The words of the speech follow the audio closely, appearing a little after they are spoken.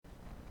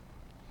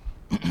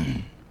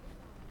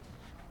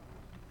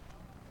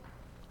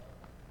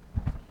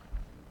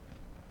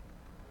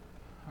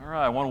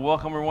want to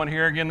welcome everyone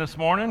here again this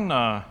morning.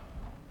 I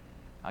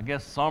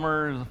guess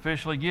summer is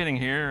officially getting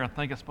here. I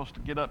think it's supposed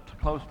to get up to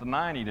close to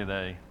 90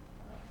 today.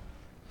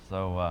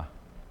 So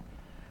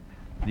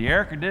the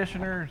air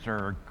conditioners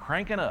are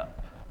cranking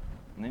up.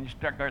 And then you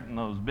start getting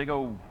those big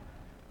old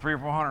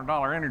 $300 or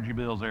 $400 energy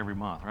bills every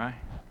month, right?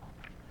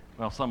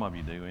 Well, some of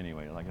you do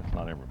anyway. I guess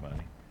not everybody.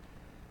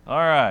 All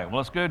right.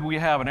 Well, it's good we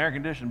have an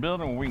air-conditioned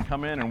building where we can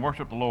come in and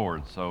worship the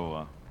Lord.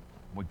 So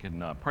we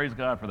can praise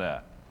God for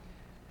that.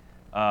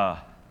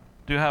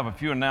 Do have a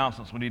few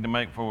announcements we need to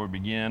make before we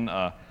begin.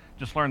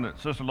 Just learned that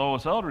Sister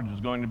Lois Eldridge is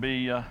going to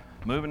be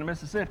moving to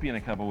Mississippi in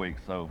a couple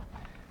weeks. So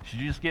she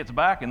just gets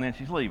back and then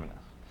she's leaving us.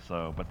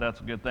 So, but that's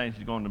a good thing.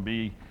 She's going to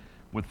be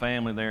with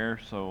family there.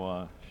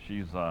 So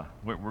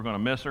we're going to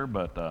miss her,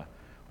 but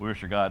we wish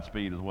her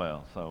Godspeed as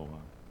well. So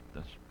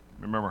just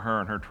remember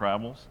her and her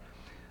travels.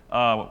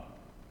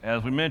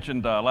 As we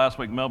mentioned last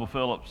week, Melba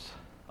Phillips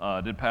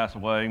did pass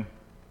away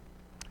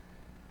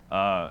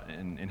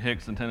in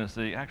Hickson,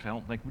 Tennessee. Actually, I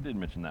don't think we did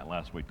mention that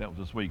last week. That was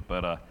this week.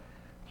 But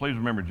please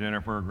remember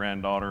Jennifer, her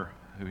granddaughter,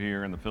 who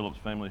here, and the Phillips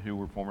family, who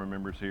were former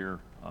members here,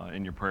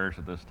 in your prayers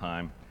at this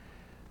time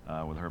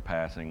with her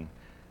passing.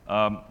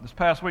 This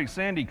past week,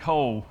 Sandy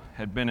Cole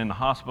had been in the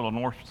hospital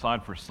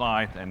Northside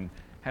Forsyth and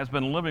has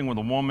been living with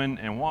a woman.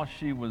 And while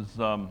she was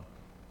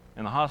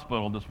in the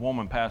hospital, this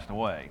woman passed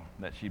away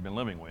that she'd been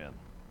living with.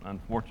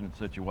 Unfortunate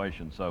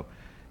situation. So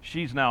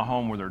she's now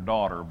home with her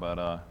daughter,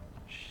 but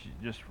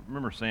just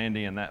remember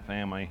Sandy and that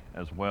family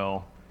as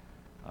well.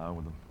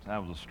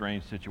 That was a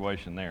strange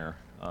situation there,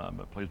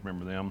 but please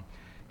remember them.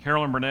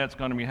 Carolyn Burnett's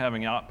going to be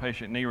having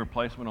outpatient knee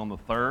replacement on the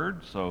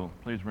 3rd, so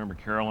please remember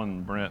Carolyn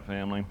and Burnett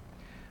family.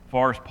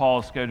 Forrest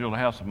Paul is scheduled to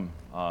have some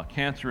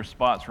cancerous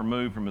spots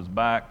removed from his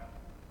back,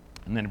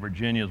 and then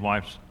Virginia's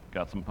wife's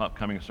got some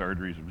upcoming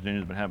surgeries.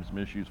 Virginia's been having some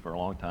issues for a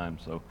long time,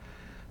 so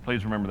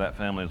please remember that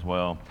family as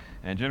well.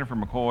 And Jennifer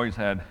McCoy's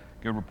had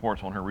good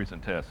reports on her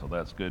recent test, so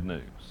that's good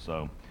news.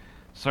 So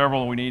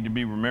several we need to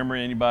be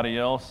remembering. Anybody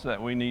else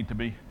that we need to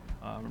be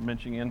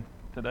mentioning in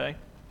today?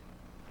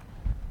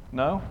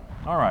 No?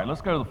 All right,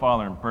 let's go to the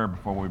Father in prayer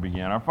before we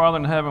begin. Our Father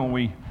in heaven,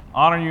 we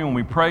honor you and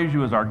we praise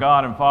you as our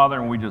God and Father,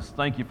 and we just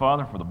thank you,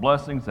 Father, for the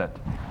blessings that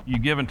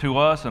you've given to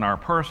us in our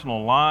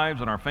personal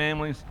lives and our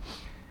families.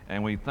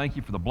 And we thank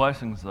you for the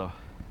blessings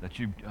that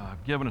you've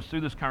given us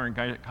through this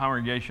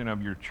congregation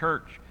of your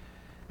church.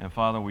 And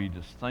Father, we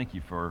just thank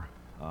you for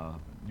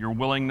your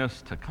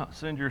willingness to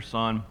send your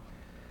Son,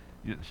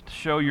 to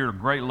show your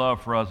great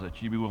love for us,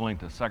 that you be willing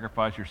to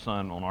sacrifice your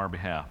Son on our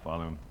behalf,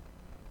 Father.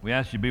 We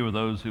ask you to be with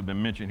those who've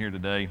been mentioned here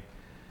today,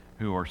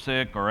 who are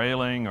sick or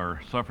ailing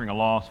or suffering a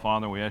loss,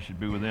 Father. We ask you to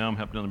be with them,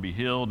 help them to be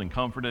healed and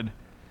comforted,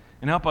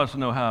 and help us to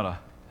know how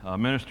to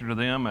minister to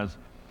them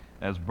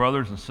as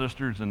brothers and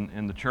sisters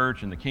in the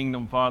church and the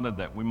kingdom, Father,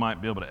 that we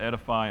might be able to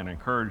edify and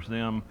encourage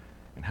them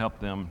and help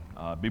them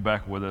be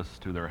back with us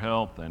to their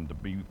health and to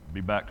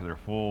be back to their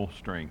full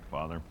strength,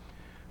 Father.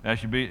 I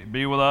ask you to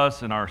be with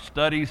us in our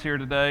studies here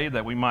today,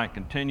 that we might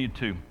continue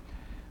to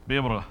be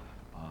able to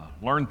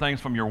learn things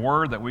from your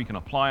word that we can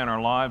apply in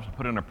our lives and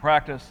put into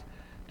practice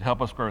to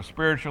help us grow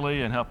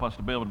spiritually and help us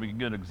to be able to be a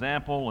good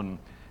example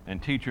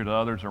and teacher to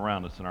others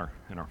around us in our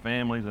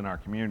families, in our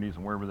communities,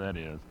 and wherever that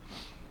is.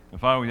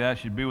 And Father, we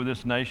ask you to be with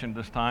this nation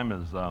this time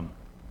as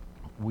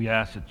we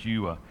ask that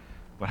you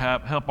would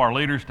help our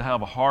leaders to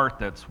have a heart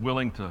that's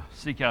willing to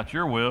seek out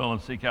your will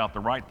and seek out the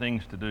right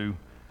things to do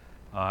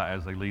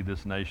as they lead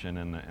this nation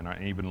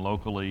and even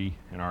locally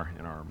in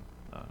our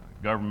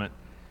government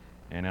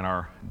and in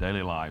our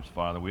daily lives.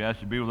 Father, we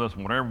ask you to be with us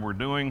in whatever we're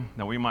doing,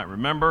 that we might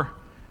remember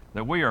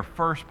that we are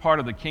first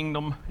part of the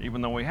kingdom.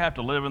 Even though we have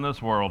to live in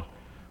this world,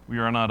 we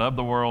are not of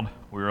the world,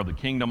 we are of the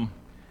kingdom.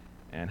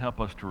 And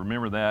help us to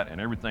remember that in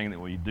everything that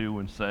we do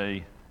and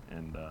say,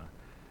 and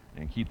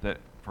keep that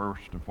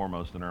first and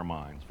foremost in our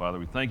minds. Father,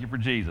 we thank you for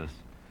Jesus.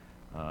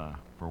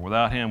 For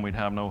without him, we'd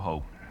have no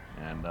hope.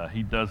 And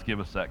he does give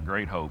us that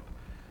great hope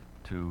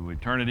to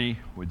eternity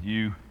with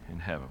you in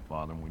heaven,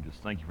 Father. And we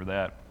just thank you for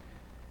that.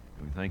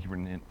 And we thank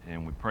you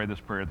and we pray this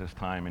prayer at this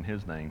time in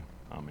his name.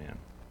 Amen.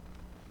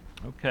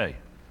 Okay.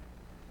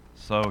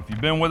 So if you've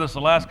been with us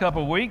the last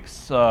couple of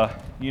weeks,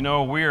 you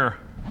know we're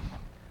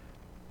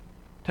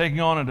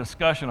taking on a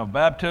discussion of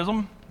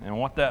baptism and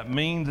what that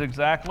means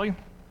exactly.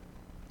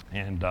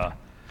 And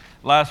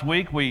last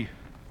week we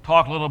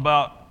talked a little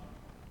about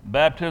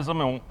baptism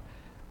and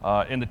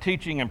in the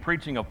teaching and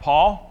preaching of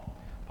Paul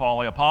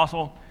the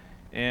Apostle.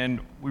 And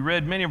we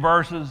read many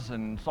verses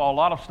and saw a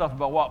lot of stuff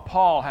about what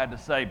Paul had to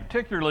say,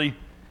 particularly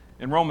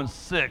in Romans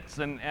 6.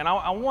 And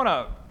I want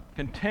to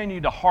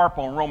continue to harp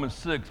on Romans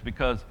 6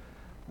 because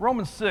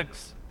Romans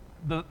 6,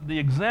 the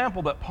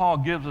example that Paul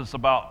gives us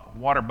about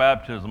water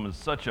baptism is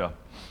such a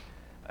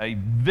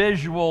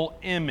visual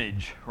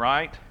image,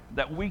 right,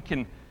 that we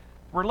can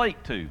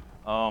relate to.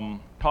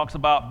 Talks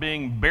about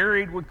being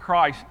buried with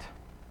Christ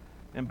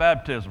in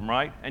baptism,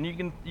 right? And you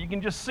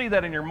can just see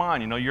that in your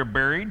mind. You know, you're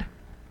buried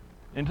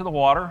into the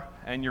water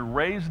and you're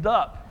raised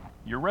up.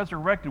 You're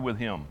resurrected with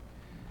him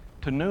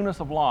to newness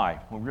of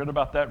life. We read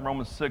about that in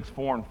Romans 6,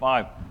 4, and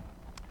 5.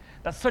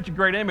 That's such a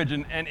great image.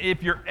 And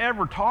if you're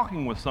ever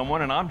talking with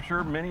someone, and I'm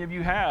sure many of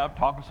you have,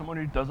 talked to someone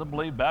who doesn't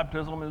believe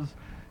baptism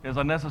is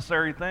a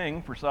necessary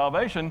thing for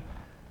salvation,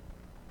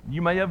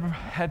 you may have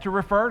had to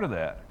refer to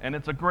that. And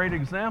it's a great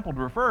example to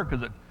refer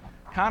because it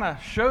kind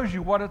of shows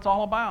you what it's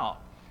all about.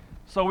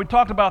 So we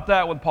talked about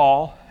that with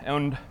Paul,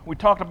 and we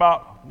talked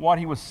about what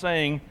he was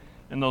saying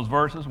in those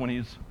verses when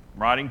he's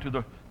writing to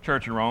the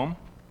church in Rome.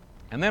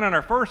 And then in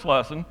our first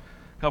lesson,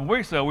 a couple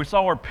weeks ago, we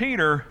saw where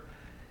Peter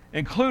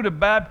included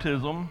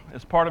baptism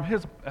as part of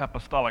his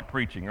apostolic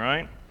preaching,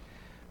 right?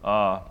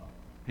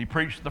 He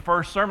preached the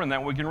first sermon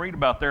that we can read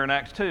about there in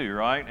Acts 2,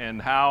 right?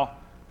 And how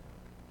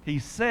he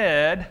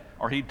said,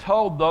 or he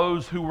told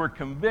those who were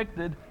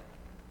convicted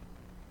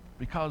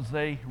because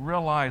they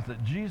realized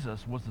that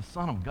Jesus was the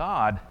Son of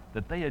God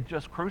that they had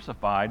just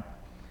crucified,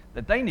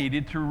 that they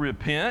needed to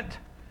repent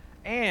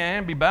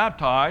and be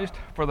baptized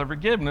for the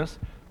forgiveness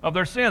of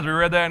their sins. We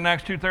read that in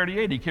Acts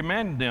 2:38. He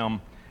commanded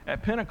them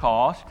at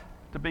Pentecost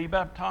to be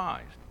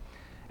baptized.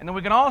 And then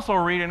we can also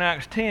read in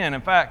Acts 10.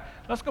 In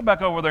fact, let's go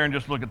back over there and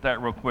just look at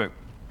that real quick.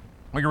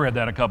 We read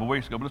that a couple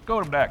weeks ago, but let's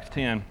go to Acts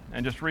 10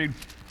 and just read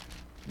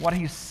what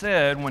he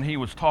said when he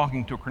was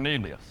talking to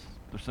Cornelius,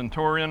 the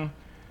centurion.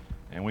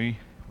 And we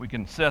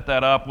can set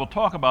that up. We'll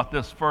talk about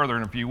this further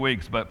in a few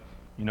weeks, but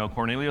you know,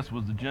 Cornelius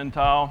was a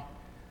Gentile.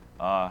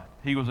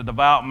 He was a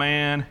devout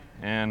man,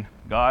 and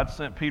God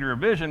sent Peter a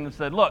vision and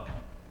said, look,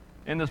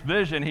 in this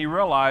vision, he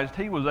realized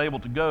he was able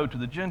to go to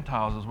the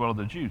Gentiles as well as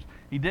the Jews.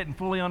 He didn't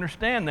fully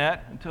understand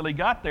that until he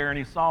got there and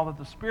he saw that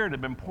the Spirit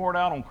had been poured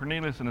out on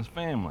Cornelius and his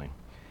family.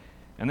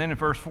 And then in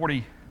verse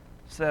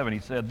 47, he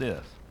said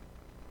this.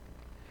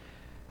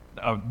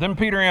 Then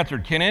Peter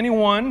answered, can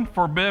anyone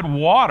forbid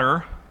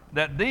water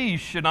that these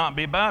should not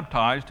be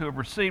baptized who have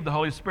received the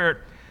Holy Spirit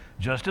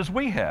just as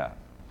we have?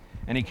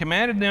 And he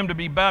commanded them to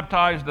be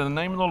baptized in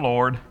the name of the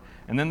Lord,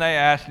 and then they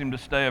asked him to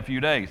stay a few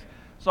days.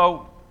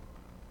 So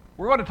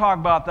we're going to talk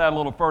about that a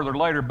little further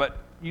later, but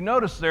you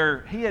notice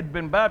there, he had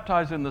been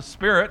baptized in the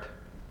Spirit,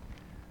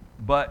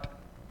 but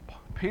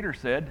Peter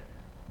said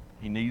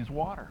he needs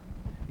water.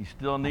 He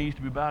still needs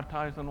to be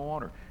baptized in the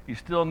water. He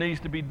still needs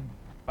to be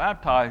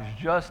baptized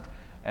just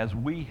as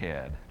we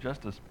had,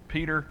 just as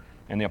Peter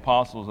and the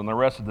apostles and the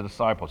rest of the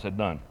disciples had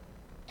done.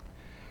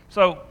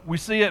 So we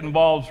see it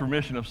involves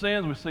remission of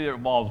sins. We see it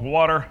involves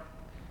water.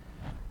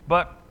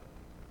 But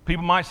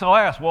people might still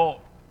ask,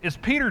 well, is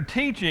Peter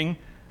teaching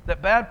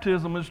that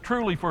baptism is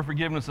truly for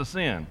forgiveness of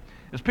sin?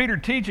 Is Peter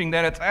teaching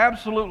that it's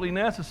absolutely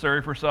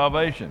necessary for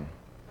salvation?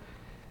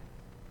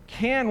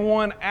 Can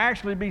one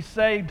actually be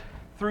saved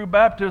through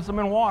baptism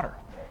in water?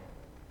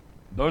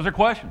 Those are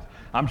questions.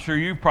 I'm sure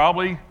you've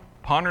probably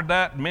pondered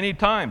that many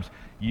times.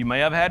 You may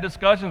have had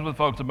discussions with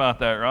folks about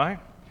that, right?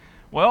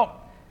 Well,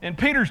 in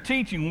Peter's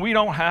teaching, we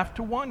don't have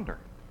to wonder,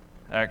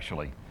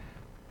 actually.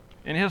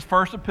 In his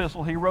first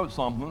epistle, he wrote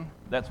something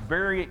that's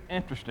very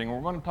interesting. We're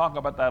going to talk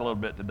about that a little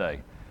bit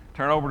today.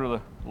 Turn over to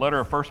the letter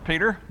of 1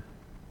 Peter,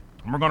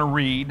 and we're going to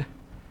read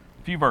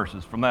a few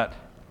verses from that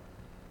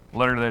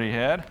letter that he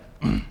had.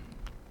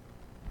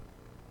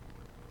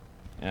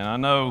 And I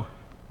know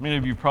many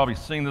of you have probably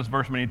seen this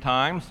verse many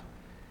times,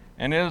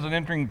 and it is an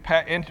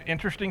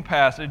interesting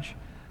passage.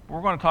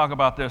 We're going to talk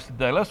about this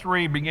today. Let's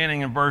read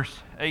beginning in verse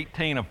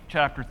 18 of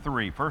chapter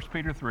 3, 1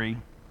 Peter 3,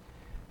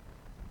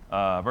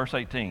 verse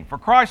 18. For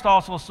Christ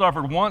also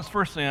suffered once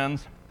for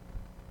sins,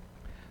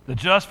 the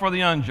just for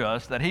the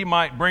unjust, that he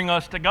might bring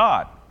us to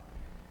God,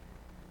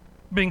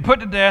 being put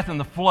to death in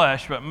the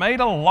flesh, but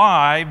made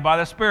alive by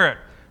the Spirit,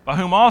 by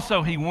whom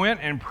also he went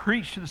and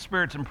preached to the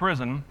spirits in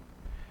prison,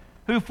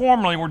 who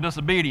formerly were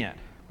disobedient,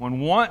 when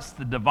once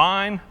the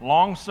divine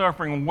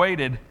long-suffering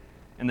waited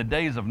in the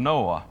days of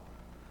Noah,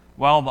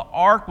 while the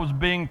ark was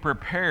being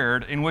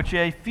prepared, in which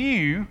a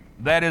few,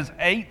 that is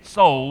 8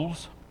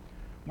 souls,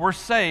 were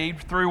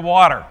saved through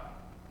water.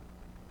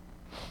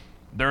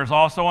 There is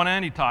also an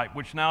antitype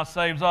which now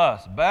saves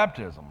us,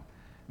 baptism,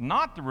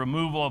 not the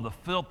removal of the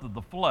filth of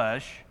the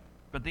flesh,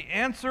 but the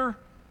answer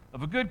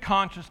of a good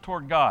conscience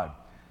toward God,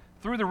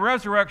 through the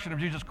resurrection of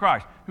Jesus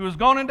Christ, who has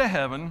gone into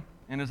heaven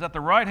and is at the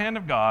right hand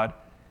of God,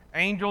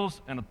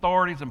 angels and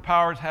authorities and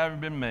powers having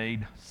been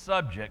made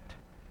subject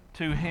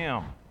to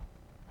him.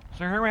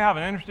 So here we have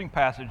an interesting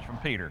passage from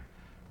Peter,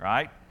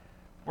 right?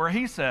 Where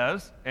he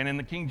says, and in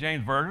the King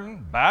James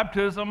Version,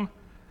 baptism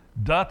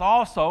doth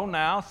also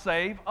now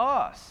save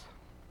us.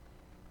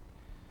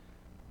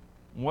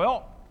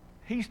 Well,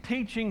 he's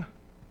teaching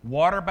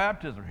water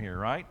baptism here,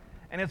 right?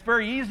 And it's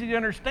very easy to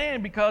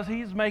understand because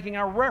he's making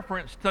a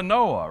reference to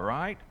Noah,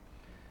 right?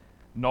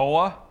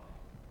 Noah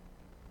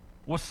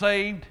was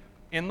saved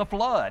in the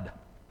flood,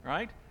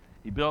 right?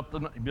 He built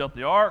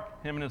the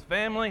ark, him and his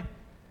family.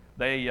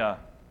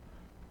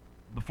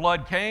 The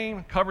flood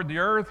came, covered the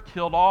earth,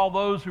 killed all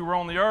those who were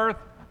on the earth,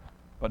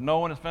 but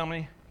Noah and his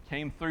family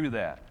came through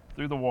that,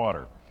 through the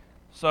water.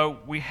 So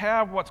we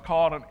have what's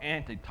called an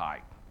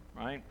antitype,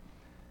 right?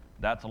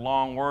 That's a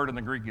long word in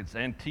the Greek. It's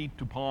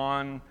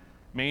antitupon,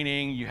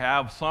 meaning you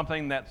have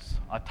something that's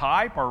a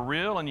type or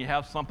real, and you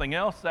have something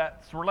else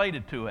that's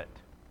related to it,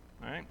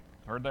 right?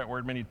 Heard that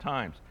word many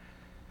times.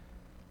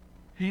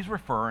 he's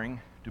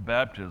referring to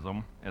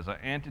baptism as an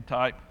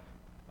antitype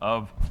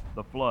of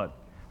the flood.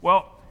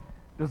 Well,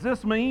 does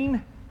this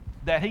mean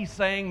that he's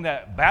saying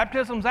that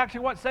baptism is actually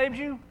what saves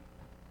you?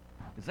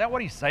 Is that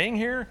what he's saying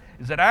here?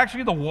 Is it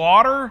actually the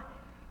water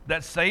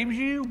that saves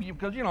you?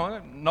 Because,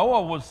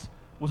 Noah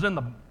was in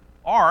the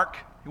ark.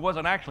 He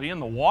wasn't actually in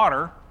the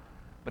water.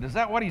 But is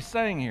that what he's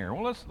saying here?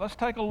 Well, let's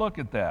take a look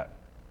at that.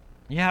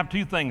 You have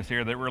two things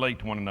here that relate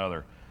to one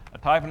another. A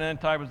type and an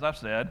antitype, as I've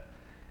said.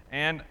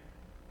 And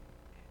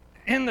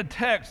in the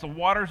text, the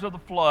waters of the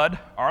flood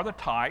are the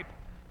type.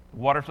 The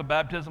waters of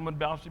baptism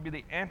would also be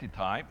the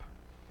antitype.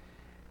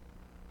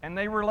 And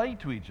they relate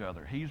to each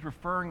other. He's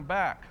referring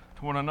back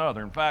to one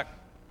another. In fact,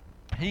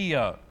 he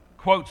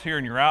quotes here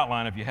in your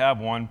outline, if you have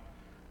one,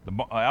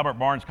 the Albert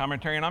Barnes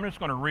commentary, and I'm just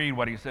going to read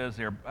what he says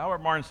here. Albert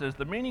Barnes says,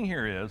 the meaning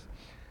here is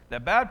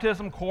that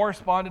baptism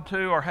corresponded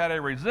to or had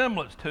a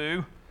resemblance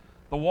to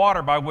the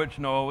water by which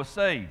Noah was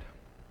saved,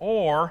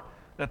 or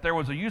that there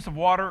was a use of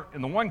water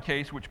in the one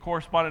case which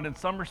corresponded in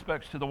some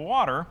respects to the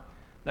water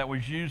that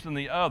was used in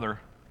the other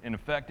in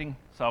effecting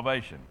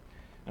salvation.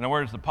 In other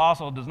words, the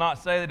apostle does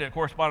not say that it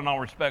corresponded in all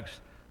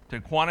respects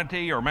to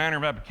quantity or manner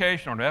of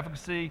application or to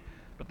efficacy,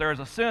 but there is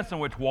a sense in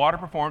which water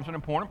performs an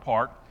important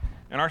part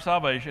in our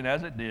salvation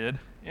as it did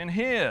in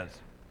his.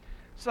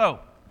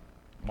 So,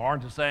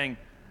 Barnes is saying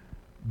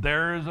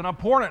there is an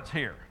importance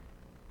here.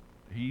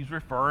 He's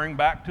referring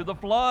back to the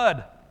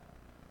flood.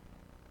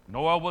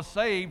 Noah was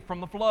saved from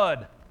the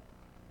flood.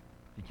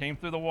 He came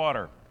through the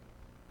water.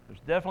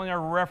 There's definitely a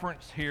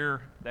reference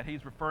here that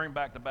he's referring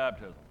back to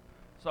baptism.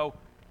 So,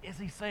 is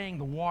he saying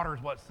the water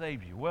is what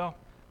saves you? Well,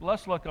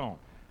 let's look on.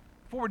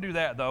 Before we do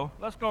that, though,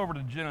 let's go over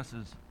to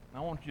Genesis. I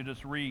want you to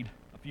just read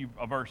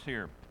a verse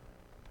here.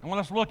 And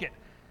let's look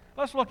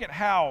at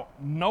how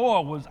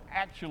Noah was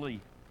actually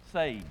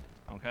saved,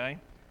 okay?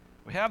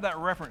 We have that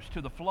reference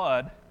to the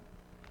flood.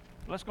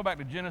 Let's go back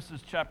to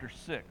Genesis chapter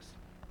 6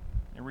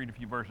 and read a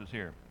few verses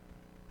here.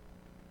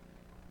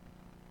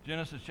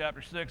 Genesis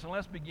chapter 6, and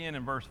let's begin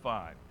in verse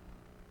 5.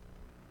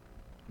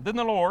 Then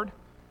the Lord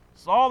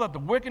saw that the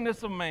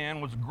wickedness of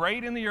man was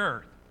great in the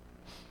earth,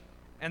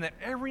 and that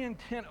every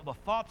intent of the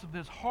thoughts of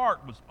his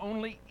heart was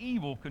only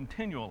evil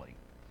continually.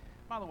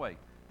 By the way,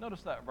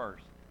 notice that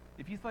verse.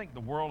 If you think the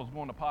world is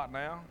going to pot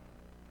now,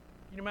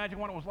 can you imagine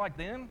what it was like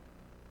then?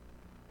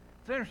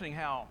 It's interesting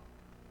how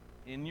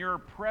in your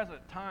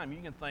present time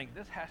you can think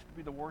this has to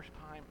be the worst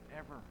time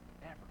ever,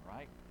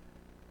 right?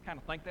 Kind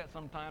of think that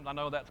sometimes. I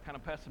know that's kind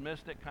of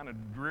pessimistic, kind of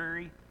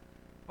dreary,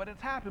 but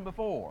it's happened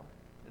before.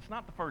 It's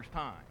not the first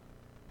time.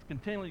 It's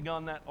continually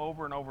done that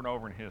over and over and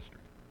over in history.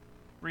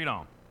 Read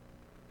on.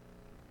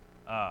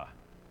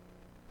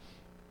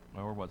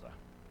 Where was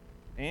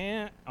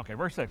I?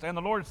 Verse 6. And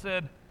the Lord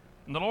said,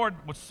 and the Lord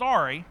was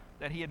sorry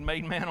that he had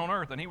made man on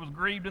earth, and he was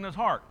grieved in his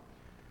heart.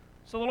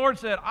 So the Lord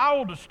said, I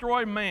will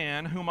destroy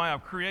man whom I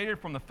have created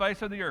from the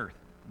face of the earth,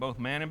 both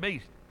man and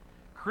beast,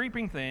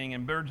 creeping thing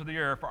and birds of the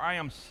air, for I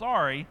am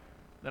sorry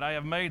that I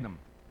have made them.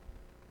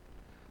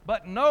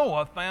 But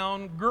Noah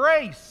found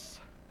grace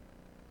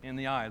in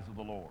the eyes of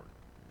the Lord.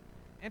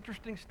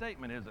 Interesting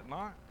statement, is it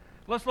not?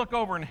 Let's look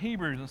over in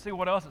Hebrews and see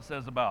what else it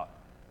says about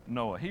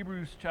Noah.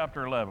 Hebrews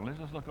chapter 11. Let's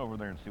just look over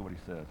there and see what he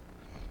says.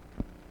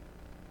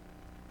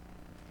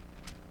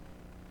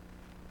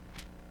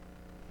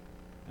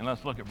 And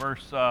let's look at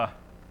verse,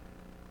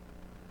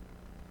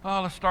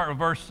 let's start with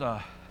verse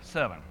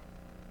 7.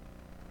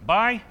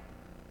 By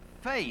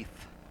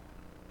faith,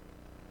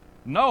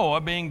 Noah,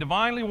 being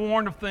divinely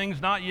warned of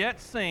things not yet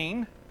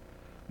seen,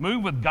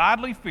 moved with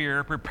godly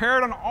fear,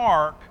 prepared an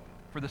ark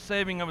for the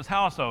saving of his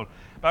household,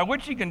 by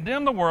which he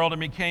condemned the world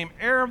and became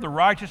heir of the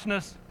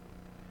righteousness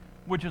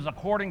which is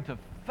according to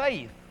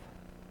faith.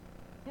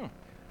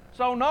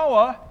 So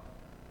Noah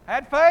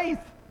had faith.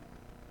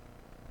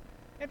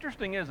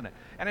 Interesting, isn't it?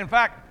 And in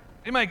fact,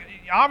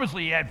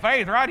 obviously he had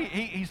faith, right?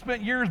 He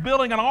spent years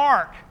building an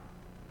ark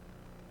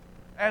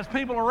as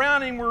people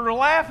around him were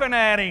laughing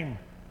at him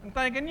and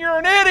thinking, you're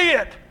an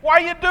idiot. Why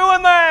are you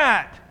doing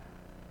that?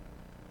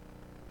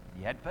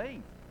 He had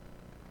faith.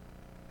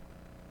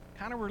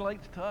 Kind of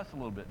relates to us a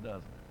little bit, doesn't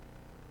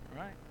it?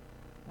 Right?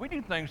 We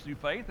do things through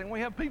faith, and we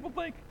have people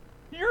think,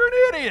 you're an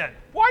idiot.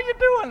 Why are you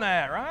doing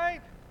that,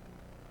 right?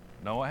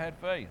 Noah had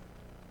faith.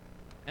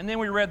 And then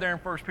we read there in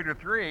 1 Peter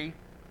 3,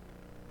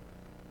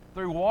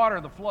 through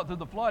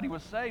the flood, he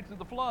was saved through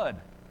the flood.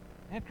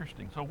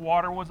 Interesting. So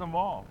water was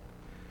involved.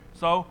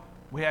 So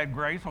we had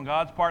grace on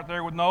God's part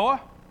there with Noah.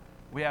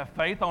 We have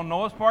faith on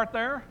Noah's part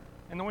there.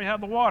 And then we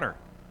have the water.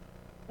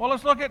 Well,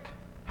 let's look at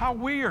how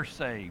we are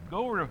saved.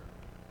 Go over to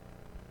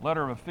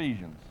letter of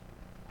Ephesians,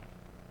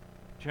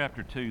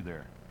 chapter 2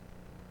 there.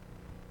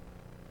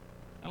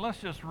 And let's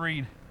just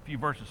read a few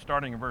verses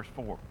starting in verse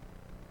 4.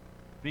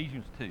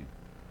 Ephesians 2.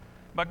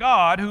 But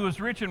God, who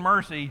is rich in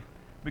mercy,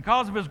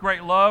 because of his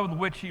great love with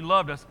which he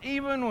loved us,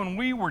 even when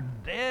we were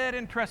dead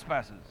in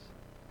trespasses,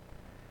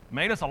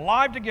 made us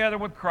alive together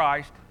with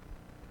Christ.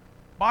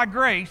 By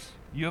grace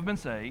you have been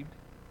saved,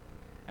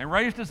 and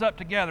raised us up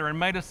together and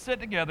made us sit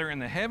together in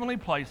the heavenly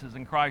places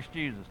in Christ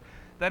Jesus,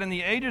 that in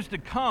the ages to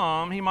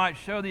come he might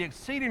show the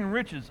exceeding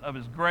riches of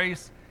his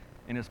grace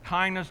and his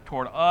kindness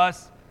toward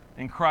us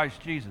in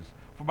Christ Jesus.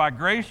 For by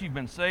grace you've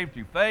been saved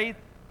through faith,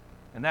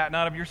 and that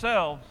not of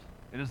yourselves.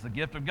 It is the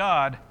gift of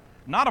God,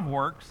 not of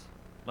works,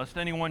 lest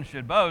anyone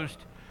should boast.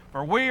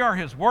 For we are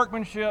his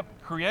workmanship,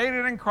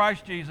 created in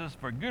Christ Jesus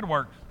for good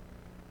works,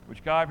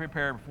 which God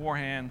prepared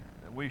beforehand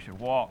that we should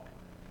walk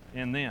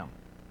in them.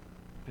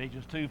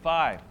 Ephesians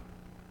 2:5.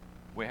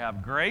 We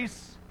have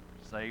grace,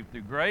 saved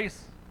through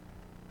grace.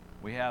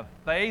 We have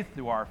faith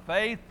through our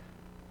faith.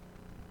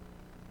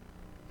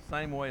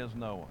 Same way as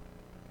Noah.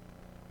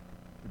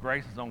 The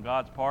grace is on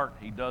God's part.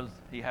 He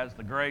has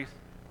the grace,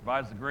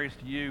 provides the grace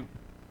to you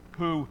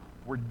who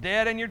were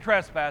dead in your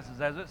trespasses,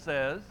 as it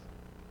says,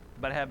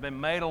 but have been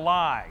made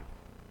alive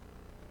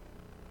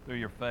through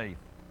your faith,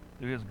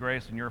 through his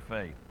grace and your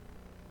faith.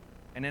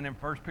 And then in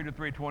 1 Peter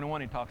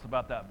 3:21, he talks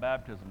about that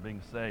baptism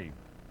being saved.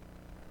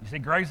 You see,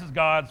 grace is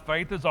God's,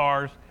 faith is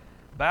ours.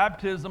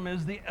 Baptism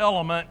is the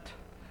element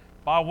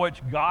by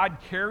which God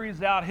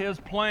carries out his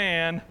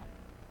plan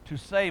to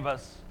save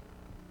us.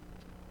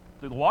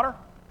 Through the water?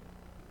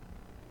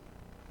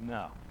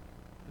 No.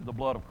 Through the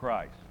blood of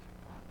Christ.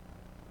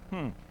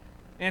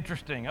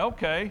 Interesting.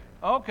 Okay.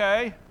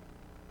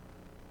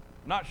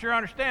 Not sure I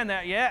understand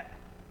that yet.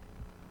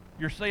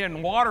 You're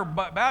saying water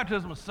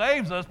baptism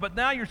saves us, but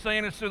now you're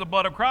saying it's through the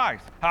blood of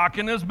Christ. How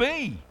can this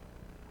be?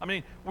 I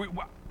mean,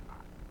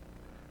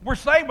 we're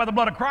saved by the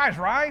blood of Christ,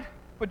 right?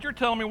 But you're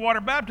telling me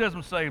water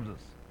baptism saves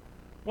us.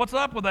 What's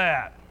up with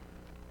that?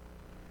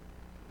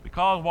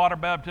 Because water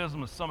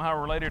baptism is somehow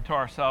related to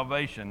our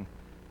salvation,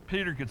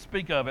 Peter could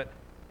speak of it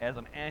as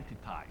an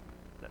antitype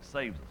that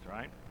saves us,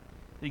 right?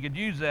 He could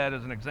use that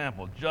as an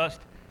example,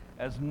 just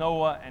as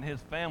Noah and his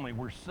family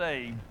were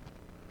saved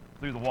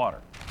through the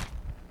water.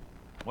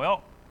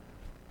 Well,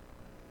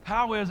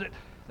 how is it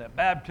that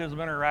baptism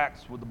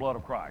interacts with the blood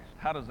of Christ?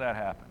 How does that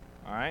happen?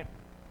 All right?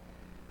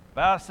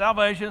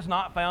 Salvation is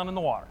not found in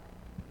the water.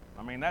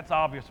 I mean, that's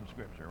obvious from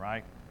Scripture,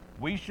 right?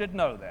 We should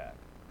know that.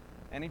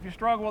 And if you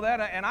struggle with that,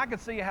 and I can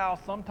see how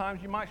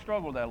sometimes you might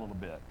struggle with that a little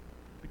bit,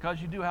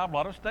 because you do have a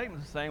lot of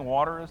statements saying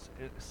water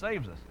it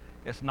saves us.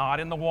 It's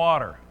not in the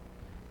water.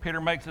 Peter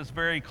makes this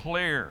very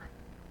clear.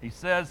 He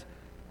says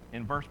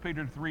in 1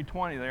 Peter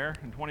 3:20 there,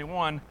 in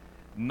 21,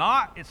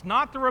 it's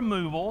not the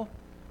removal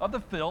of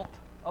the filth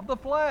of the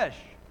flesh.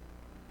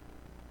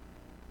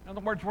 In other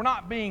words, we're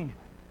not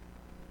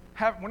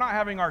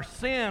having our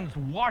sins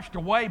washed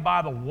away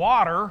by the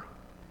water.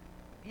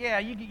 Yeah,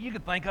 you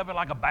could think of it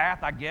like a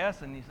bath, I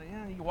guess, and you say,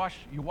 yeah,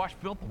 you wash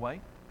filth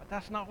away. But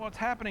that's not what's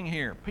happening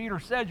here. Peter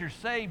says you're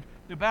saved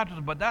through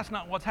baptism, but that's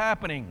not what's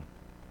happening.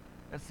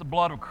 It's the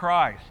blood of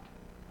Christ.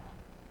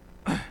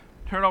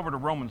 Turn over to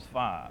Romans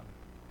 5.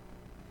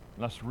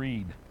 Let's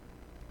read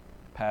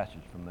a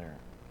passage from there.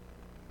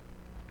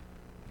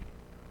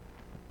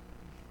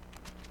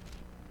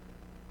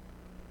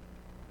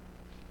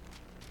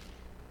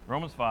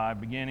 Romans 5,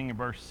 beginning in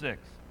verse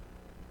 6.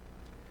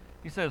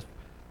 He says,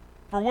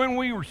 for when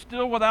we were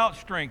still without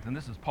strength, and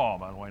this is Paul,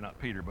 by the way, not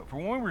Peter, but for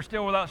when we were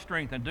still without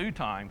strength in due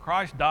time,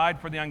 Christ died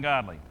for the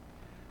ungodly.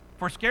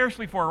 For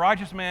scarcely for a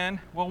righteous man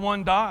will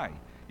one die,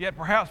 yet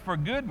perhaps for a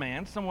good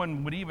man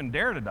someone would even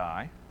dare to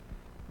die.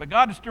 But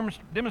God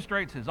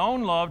demonstrates his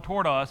own love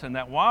toward us, in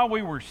that while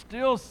we were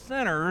still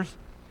sinners,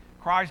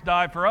 Christ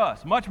died for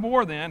us. Much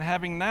more then,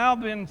 having now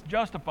been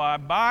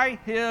justified by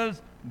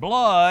his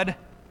blood,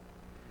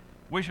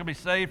 we shall be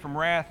saved from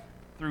wrath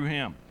through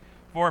him.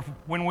 For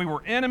when we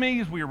were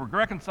enemies, we were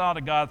reconciled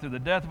to God through the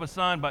death of his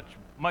Son, but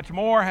much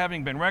more,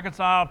 having been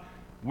reconciled,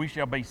 we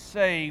shall be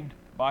saved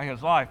by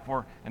his life.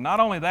 And not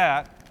only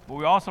that, but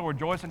we also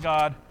rejoice in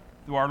God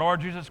through our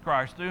Lord Jesus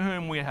Christ, through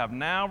whom we have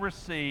now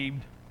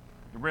received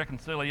the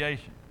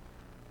reconciliation.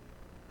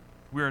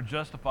 We are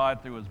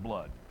justified through his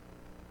blood.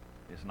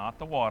 It's not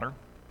the water.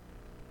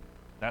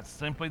 That's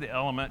simply the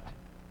element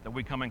that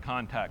we come in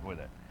contact with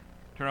it.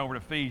 Turn over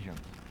to Ephesians,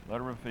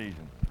 letter of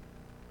Ephesians.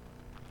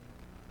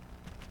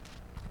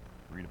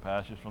 Read a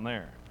passage from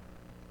there.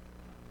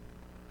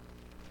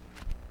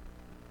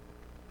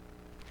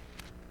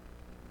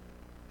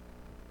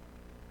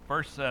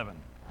 Verse 7.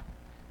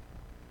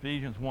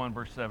 Ephesians 1,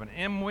 verse 7.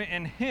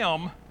 In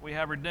him we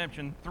have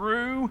redemption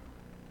through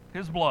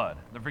his blood,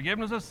 the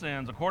forgiveness of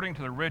sins according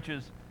to the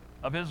riches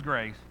of his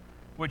grace,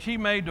 which he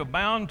made to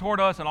abound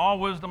toward us in all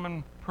wisdom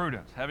and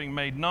prudence, having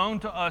made known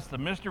to us the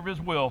mystery of his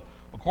will,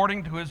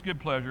 according to his good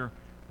pleasure,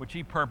 which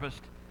he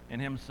purposed in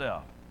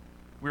himself.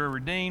 We are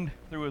redeemed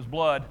through his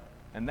blood,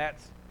 and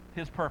that's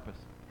his purpose,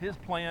 his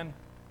plan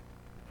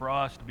for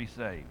us to be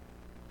saved.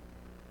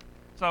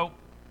 So,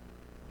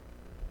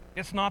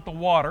 it's not the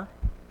water,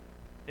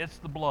 it's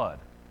the blood.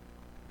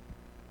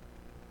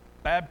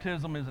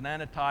 Baptism is an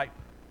antitype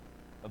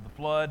of the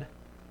flood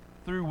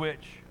through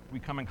which we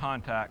come in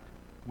contact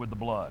with the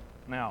blood.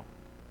 Now,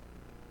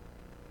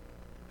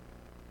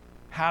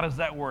 how does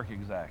that work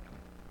exactly?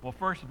 Well,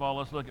 first of all,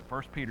 let's look at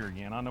 1 Peter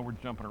again. I know we're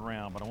jumping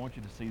around, but I want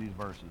you to see these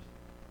verses.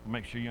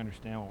 Make sure you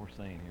understand what we're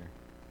saying here.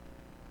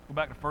 Go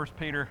back to 1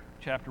 Peter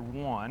chapter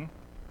 1.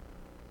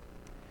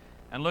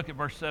 And look at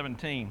verse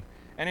 17.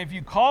 And if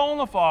you call on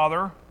the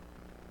Father,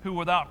 who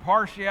without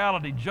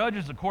partiality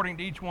judges according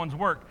to each one's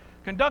work,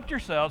 conduct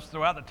yourselves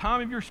throughout the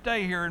time of your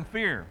stay here in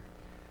fear,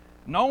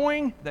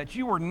 knowing that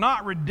you were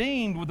not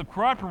redeemed with the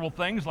corruptible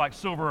things like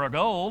silver or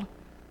gold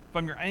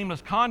from your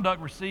aimless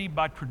conduct received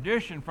by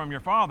tradition from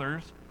your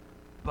fathers,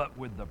 but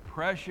with the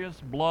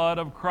precious blood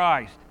of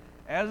Christ,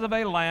 as of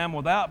a lamb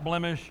without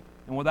blemish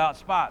and without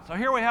spot. So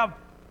here we have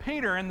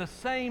Peter in the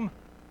same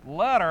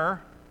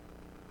letter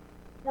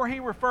where he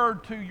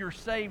referred to you're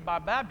saved by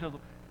baptism,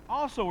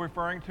 also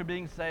referring to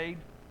being saved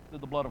through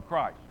the blood of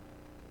Christ.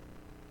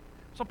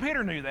 So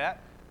Peter knew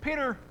that.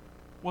 Peter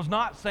was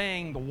not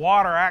saying the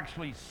water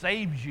actually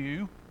saves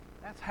you.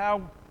 That's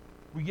how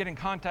we get in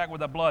contact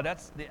with the blood.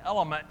 That's the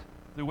element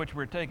through which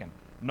we're taken.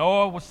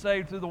 Noah was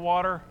saved through the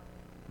water.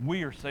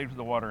 We are saved through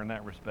the water in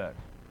that respect.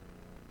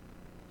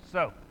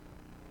 So,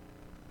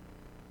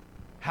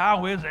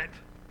 how is it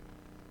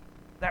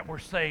that we're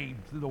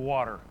saved through the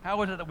water?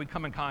 How is it that we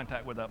come in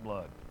contact with that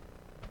blood?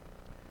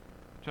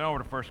 Turn over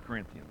to 1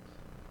 Corinthians.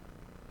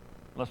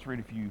 Let's read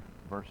a few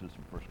verses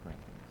from 1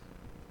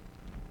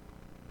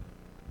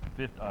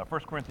 Corinthians.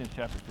 1 Corinthians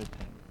chapter 15.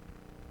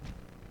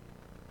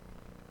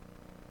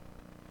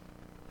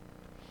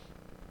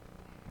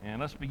 And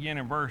let's begin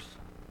in verse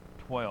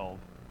 12.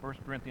 1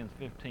 Corinthians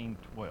 15,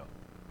 12.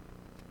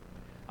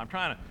 I'm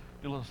trying to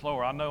do a little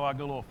slower. I know I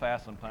go a little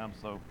fast sometimes,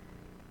 so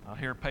I'll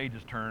hear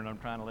pages turn. I'm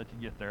trying to let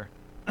you get there.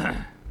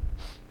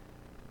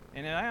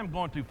 And I am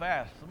going too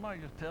fast.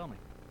 Somebody just tell me,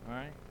 all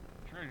right?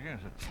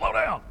 Slow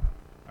down,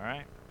 all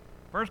right?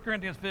 1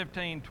 Corinthians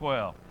 15,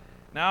 12.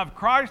 Now, if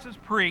Christ is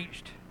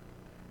preached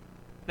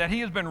that he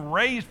has been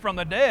raised from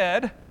the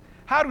dead,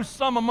 how do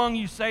some among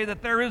you say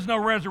that there is no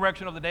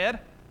resurrection of the dead?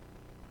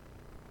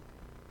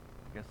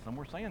 I guess some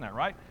were saying that,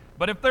 right?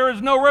 But if there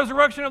is no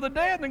resurrection of the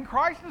dead, then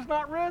Christ is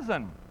not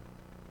risen.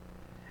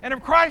 And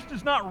if Christ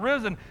is not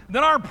risen,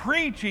 then our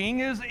preaching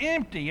is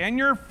empty, and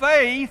your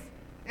faith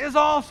is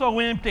also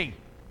empty.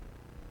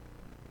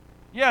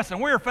 Yes,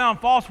 and we are found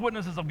false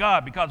witnesses of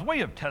God, because we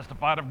have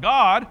testified of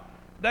God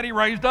that he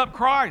raised up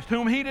Christ,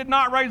 whom he did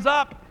not raise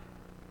up,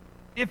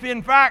 if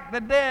in fact the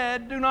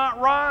dead do not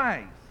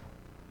rise.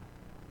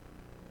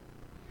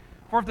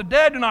 For if the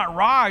dead do not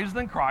rise,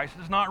 then Christ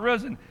is not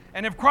risen.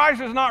 And if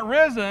Christ is not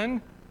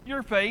risen,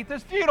 your faith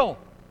is futile.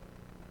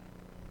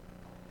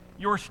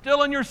 You are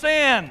still in your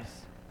sins.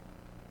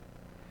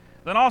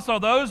 Then also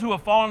those who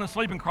have fallen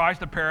asleep in Christ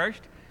have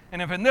perished.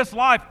 And if in this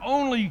life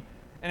only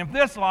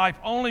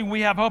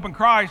we have hope in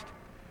Christ,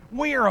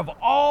 we are of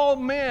all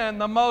men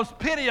the most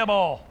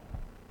pitiable.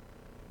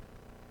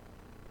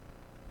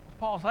 What's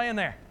Paul saying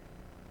there?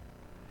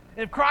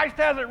 If Christ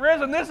hasn't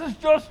risen, this is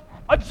just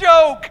a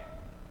joke.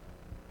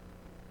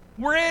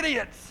 We're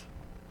idiots.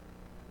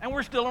 And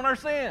we're still in our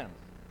sins.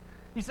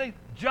 You see,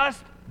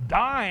 just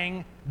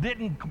dying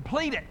didn't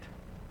complete it.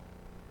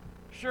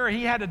 Sure,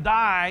 he had to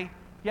die.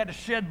 He had to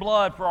shed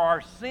blood for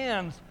our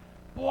sins.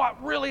 But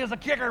what really is a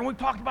kicker, and we've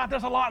talked about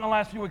this a lot in the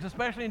last few weeks,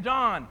 especially in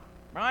John,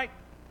 right?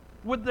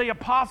 With the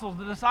apostles,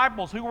 the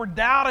disciples who were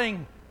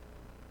doubting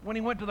when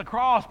he went to the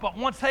cross, but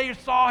once they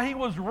saw he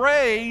was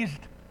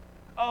raised,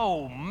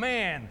 oh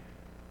man,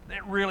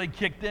 it really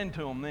kicked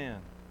into them then.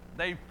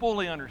 They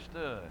fully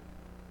understood.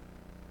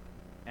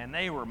 And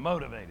they were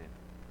motivated.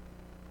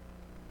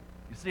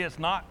 You see, it's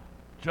not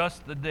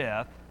just the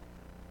death,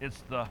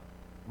 it's the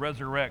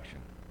resurrection.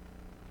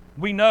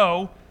 We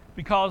know,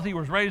 because he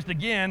was raised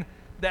again,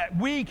 that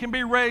we can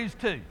be raised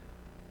too.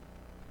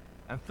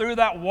 And through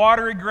that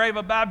watery grave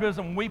of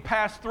baptism, we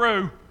pass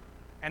through,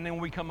 and then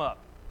we come up.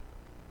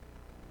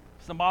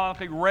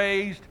 Symbolically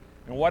raised,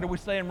 and what do we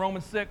say in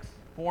Romans 6,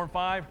 4 and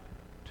 5?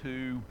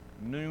 To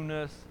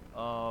newness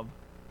of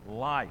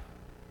life.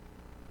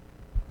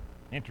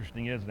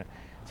 Interesting, isn't it?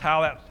 It's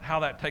how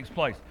that takes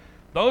place.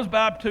 Those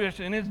baptized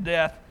in his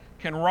death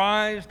can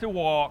rise to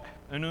walk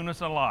in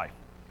newness of life,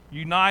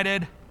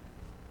 united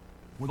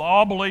with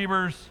all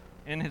believers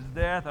in his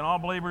death and all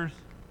believers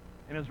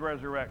in his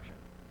resurrection.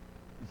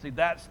 You see,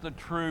 that's the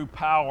true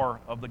power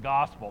of the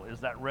gospel, is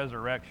that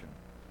resurrection.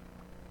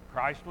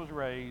 Christ was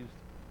raised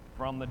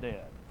from the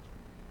dead.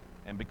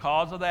 And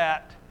because of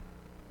that,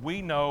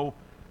 we know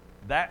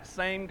that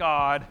same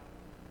God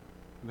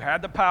who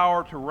had the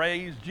power to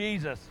raise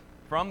Jesus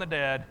from the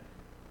dead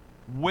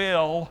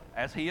will,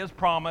 as he has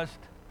promised,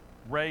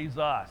 raise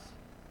us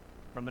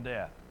from the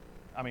death.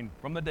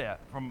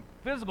 From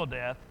physical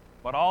death,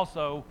 but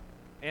also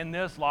in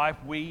this life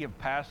we have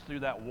passed through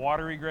that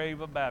watery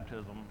grave of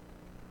baptism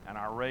and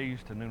are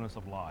raised to newness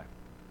of life.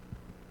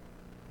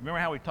 Remember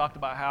how we talked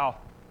about how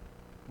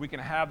we can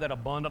have that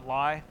abundant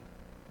life?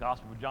 The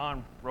Gospel of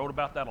John wrote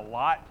about that a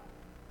lot.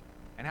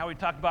 And how we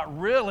talked about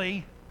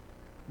really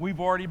we've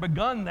already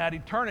begun that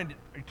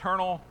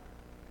eternal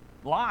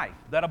life,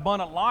 that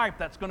abundant life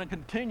that's going to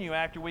continue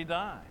after we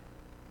die.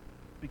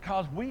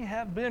 Because we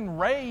have been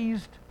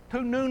raised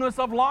to newness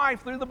of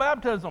life through the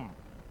baptism.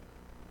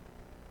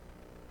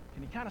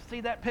 Can you kind of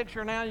see that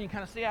picture now? You can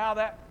kind of see how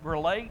that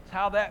relates,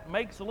 how that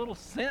makes a little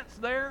sense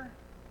there?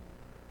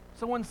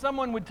 So when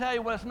someone would tell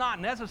you, well, it's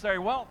not necessary,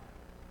 well,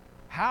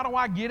 how do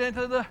I get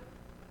into the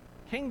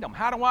kingdom?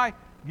 How do I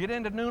get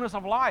into newness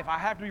of life? I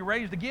have to be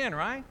raised again,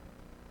 right?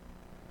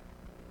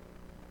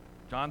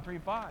 John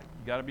 3:5.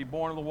 You got to be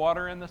born of the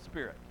water and the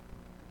Spirit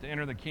to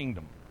enter the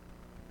kingdom.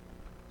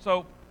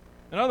 So,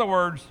 in other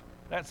words,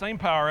 that same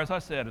power, as I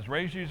said, has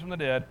raised Jesus from the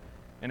dead,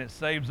 and it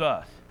saves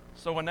us.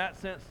 So in that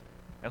sense,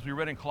 as we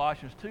read in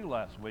Colossians 2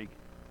 last week,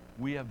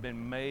 we have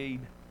been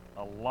made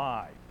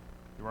alive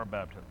through our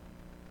baptism.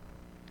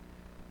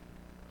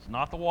 It's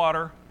not the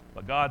water,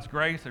 but God's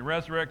grace and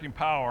resurrecting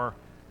power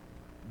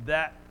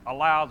that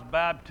allows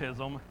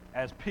baptism,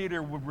 as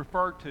Peter would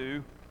refer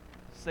to,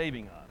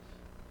 saving us,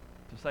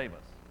 to save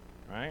us,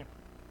 right?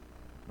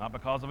 Not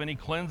because of any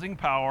cleansing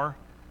power,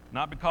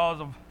 not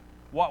because of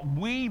what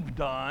we've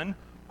done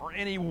or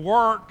any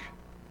work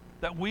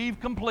that we've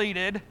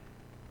completed.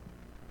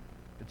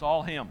 It's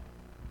all Him.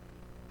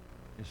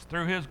 It's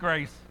through His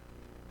grace,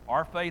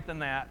 our faith in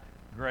that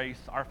grace,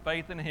 our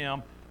faith in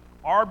Him,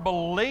 our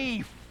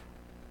belief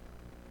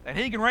that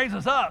He can raise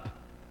us up,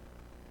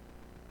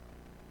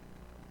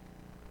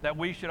 that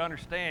we should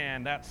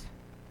understand that's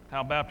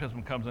how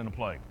baptism comes into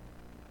play.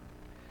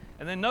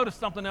 And then notice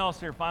something else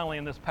here finally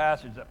in this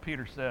passage that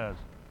Peter says.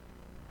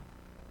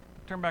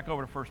 Turn back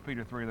over to 1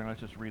 Peter 3, then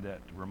let's just read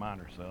that to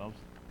remind ourselves.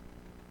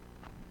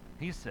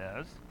 He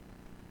says,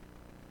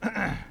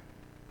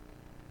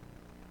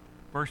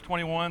 verse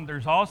 21,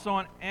 there's also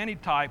an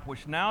antitype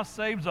which now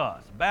saves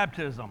us,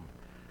 baptism,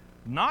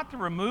 not the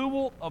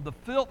removal of the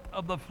filth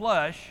of the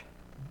flesh,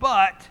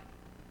 but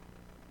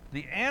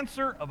the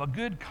answer of a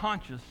good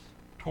conscience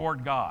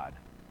toward God.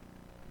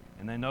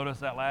 And then notice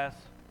that last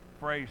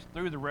phrase,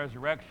 through the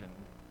resurrection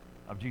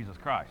of Jesus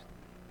Christ.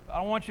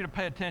 I want you to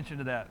pay attention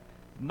to that.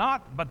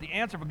 Not, but the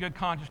answer of a good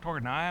conscience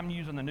toward God. Now, I am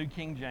using the New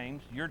King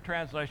James. Your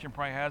translation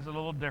probably has it a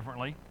little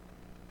differently.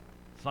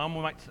 Some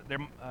might,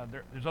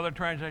 there's other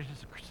translations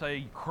that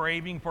say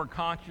craving for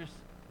conscience,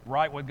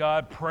 right with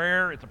God.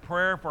 Prayer, it's a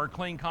prayer for a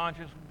clean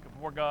conscience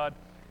before God.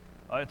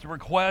 It's a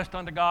request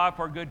unto God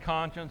for a good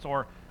conscience,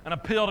 or an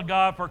appeal to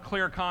God for a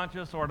clear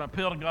conscience, or an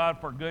appeal to God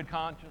for a good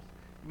conscience.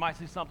 You might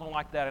see something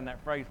like that in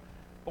that phrase.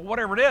 But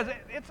whatever it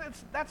is,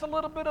 that's a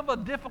little bit of a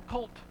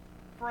difficult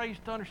phrase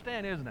to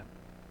understand, isn't it?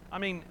 I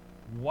mean,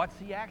 what's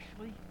he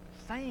actually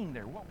saying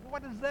there?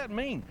 What does that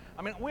mean?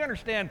 I mean, we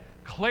understand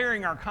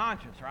clearing our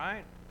conscience,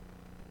 right?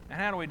 And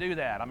how do we do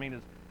that? I mean,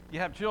 you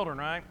have children,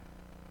 right?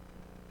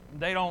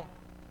 They don't,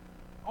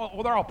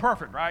 well, they're all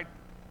perfect, right?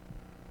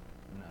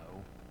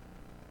 No.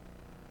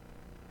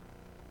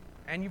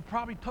 And you've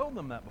probably told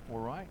them that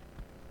before, right?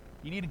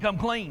 You need to come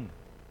clean.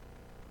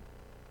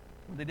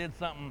 When they did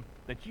something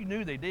that you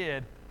knew they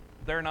did,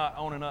 they're not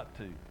owning up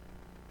to.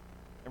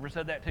 Ever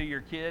said that to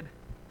your kid?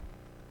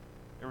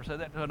 Ever said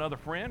that to another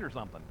friend or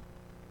something?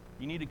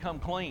 You need to come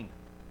clean.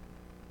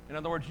 In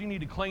other words, you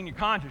need to clean your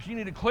conscience. You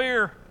need to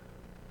clear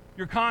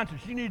your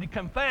conscience. You need to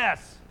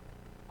confess.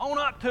 Own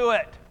up to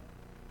it.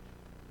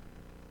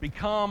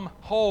 Become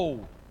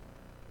whole.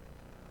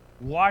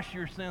 Wash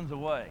your sins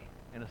away,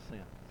 in a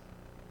sense.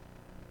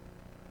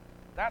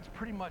 That's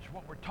pretty much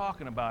what we're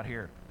talking about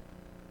here.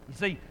 You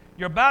see,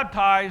 you're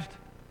baptized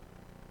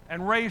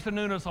and raised to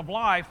newness of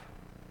life,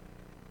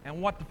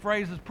 and what the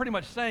phrase is pretty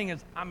much saying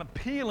is, I'm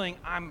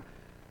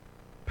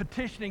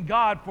petitioning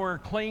God for a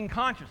clean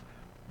conscience.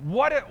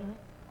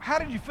 How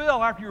did you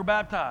feel after you were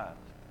baptized?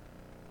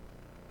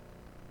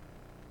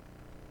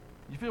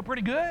 You feel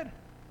pretty good?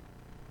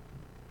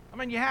 I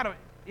mean, you had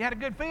a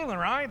good feeling,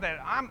 right?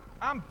 That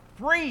I'm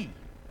free.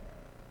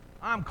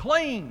 I'm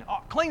clean,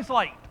 clean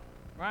slate,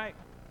 right?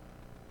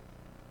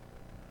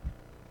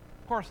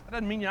 Of course, that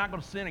doesn't mean you're not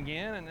going to sin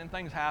again and then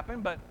things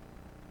happen, but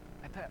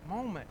at that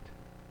moment,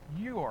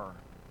 you are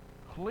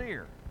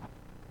clear.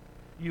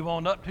 You've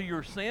owned up to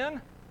your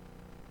sin,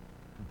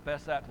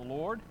 confess that to the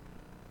Lord,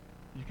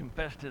 you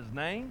confessed His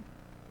name,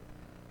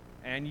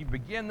 and you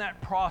begin that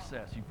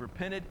process. You've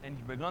repented and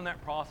you've begun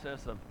that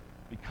process of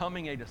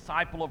becoming a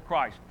disciple of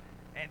Christ.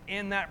 And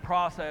in that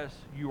process,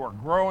 you are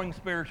growing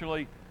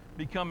spiritually,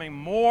 becoming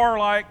more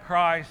like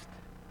Christ,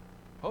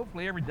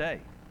 hopefully every day.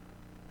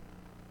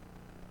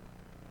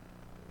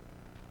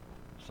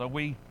 So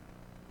we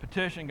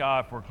petition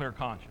God for a clear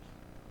conscience.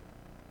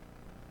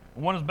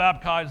 When one is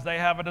baptized, they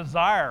have a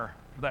desire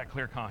for that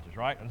clear conscience,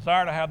 right? A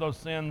desire to have those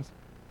sins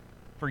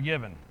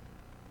forgiven.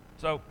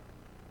 So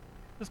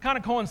this kind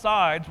of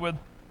coincides with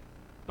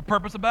the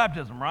purpose of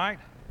baptism, right?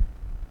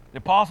 The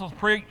apostles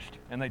preached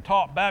and they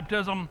taught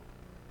baptism.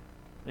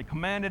 They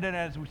commanded it,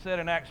 as we said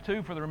in Acts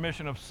 2, for the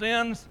remission of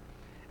sins.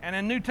 And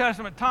in New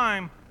Testament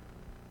time,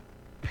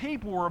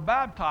 people were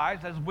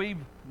baptized, as we've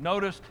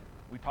noticed,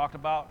 we talked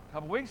about a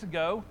couple weeks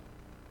ago,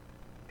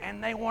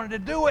 and they wanted to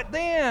do it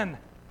then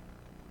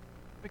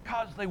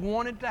because they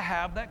wanted to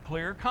have that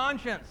clear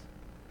conscience.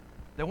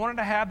 They wanted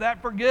to have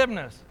that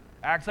forgiveness.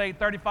 Acts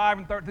 8:35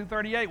 and through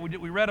 38,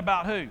 we read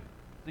about who?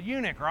 The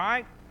eunuch,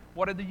 right?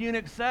 What did the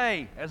eunuch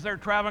say as they're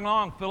traveling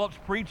along? Philip's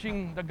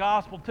preaching the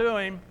gospel to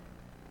him,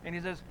 and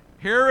he says,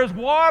 here is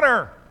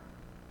water.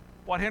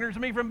 What hinders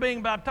me from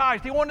being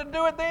baptized? He wanted to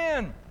do it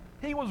then.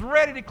 He was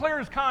ready to clear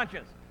his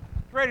conscience.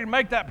 He was ready to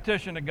make that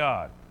petition to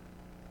God.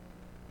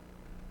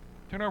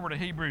 Turn over to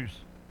Hebrews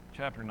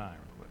chapter 9 real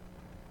quick.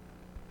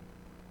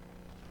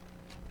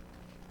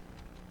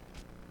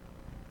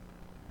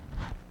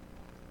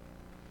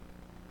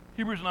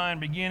 Hebrews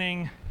 9,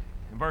 beginning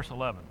in verse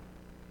 11.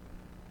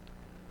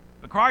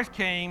 But Christ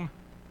came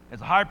as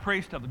a high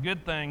priest of the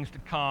good things to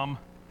come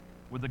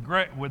with the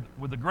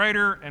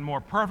greater and more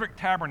perfect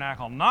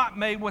tabernacle, not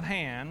made with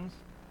hands,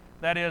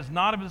 that is,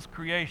 not of his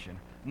creation,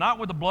 not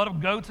with the blood of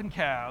goats and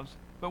calves,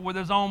 but with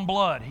his own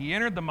blood. He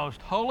entered the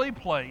most holy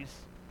place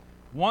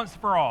once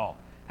for all,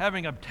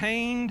 having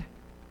obtained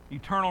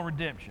eternal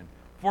redemption.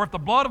 For if the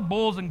blood of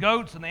bulls and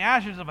goats and the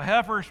ashes of a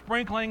heifer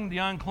sprinkling the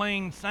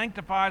unclean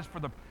sanctifies for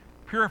the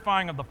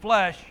purifying of the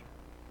flesh,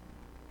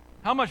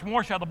 how much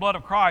more shall the blood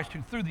of Christ,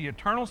 who through the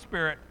eternal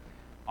Spirit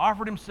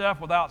offered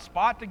himself without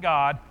spot to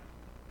God,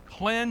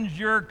 cleanse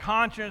your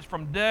conscience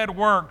from dead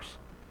works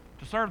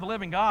to serve the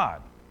living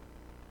God?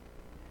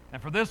 And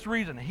for this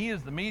reason, he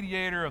is the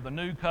mediator of the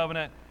new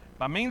covenant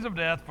by means of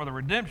death for the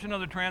redemption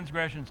of the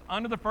transgressions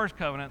under the first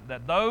covenant,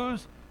 that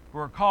those who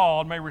are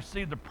called may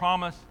receive the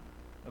promise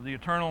of the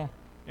eternal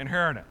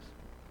inheritance.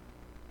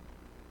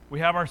 We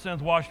have our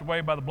sins washed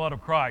away by the blood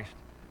of Christ.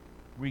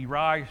 We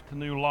rise to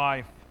new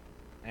life,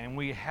 and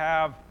we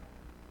have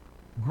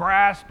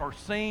grasped or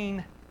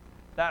seen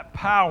that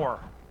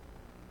power.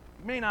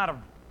 You may not have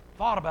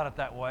thought about it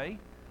that way,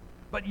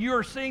 but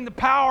you're seeing the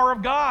power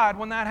of God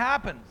when that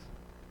happens.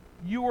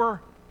 You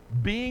are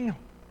being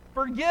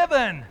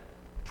forgiven,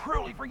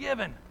 truly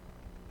forgiven.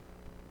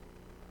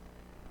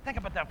 Think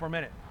about that for a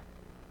minute.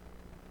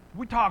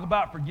 We talk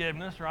about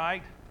forgiveness,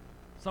 right?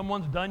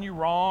 Someone's done you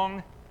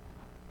wrong.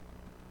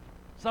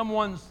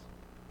 Someone's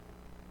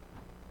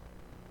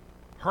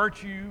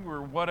hurt you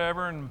or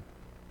whatever,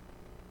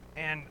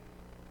 and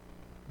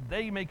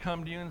they may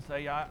come to you and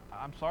say,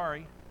 I'm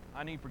sorry,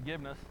 I need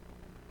forgiveness.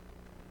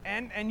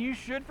 And you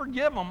should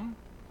forgive them,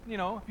 you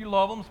know, if you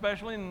love them,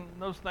 especially in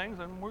those things,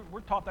 and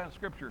we're taught that in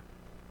Scripture.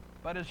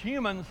 But as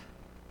humans,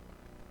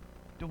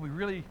 do we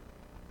really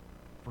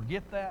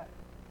forget that?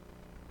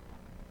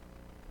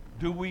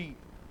 Do we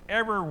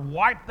ever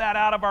wipe that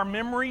out of our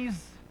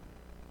memories?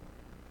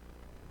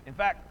 In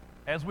fact,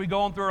 as we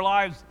go on through our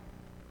lives,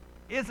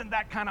 isn't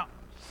that kind of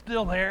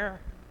still there?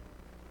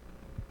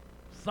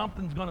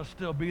 Something's going to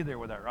still be there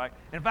with that, right?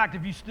 In fact,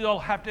 if you still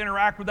have to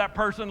interact with that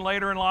person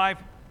later in life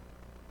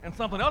and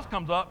something else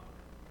comes up,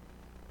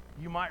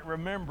 you might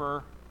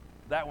remember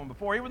that one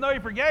before, even though you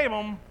forgave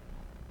them,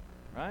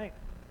 right?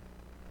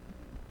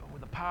 But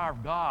with the power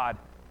of God,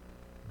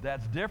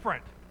 that's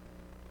different.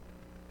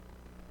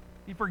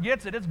 He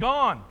forgets it. It's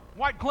gone.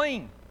 Wiped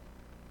clean.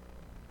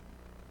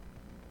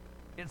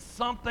 It's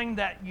something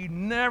that you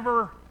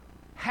never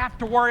have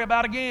to worry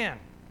about again.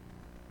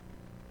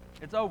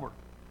 It's over.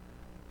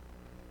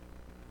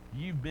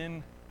 You've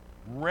been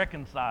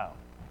reconciled.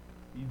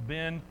 You've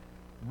been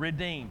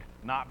redeemed.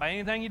 Not by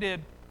anything you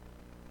did,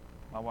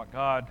 by what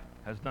God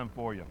has done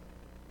for you.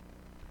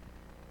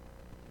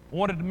 I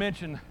wanted to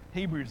mention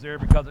Hebrews there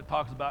because it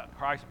talks about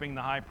Christ being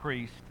the high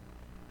priest.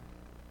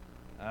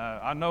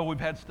 I know we've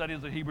had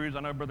studies of Hebrews. I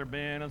know Brother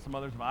Ben and some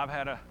others. I've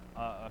had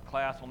a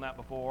class on that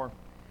before.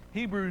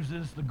 Hebrews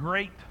is the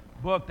great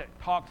book that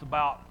talks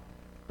about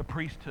the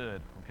priesthood,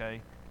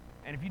 okay?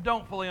 And if you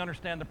don't fully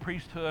understand the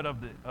priesthood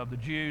of the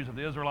Jews, of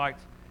the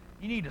Israelites,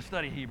 you need to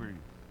study Hebrews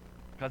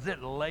because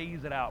it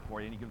lays it out for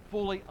you, and you can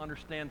fully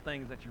understand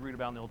things that you read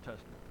about in the Old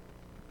Testament.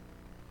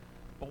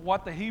 But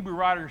what the Hebrew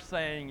writer is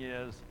saying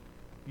is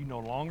you no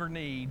longer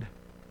need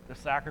the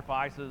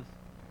sacrifices.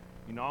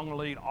 You no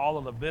longer need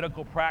all the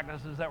Levitical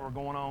practices that were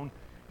going on.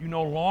 You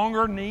no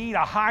longer need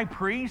a high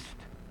priest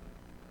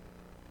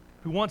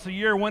who once a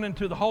year went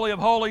into the Holy of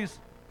Holies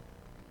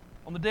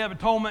on the Day of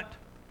Atonement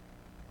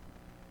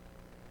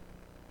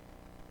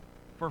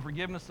for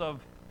forgiveness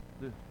of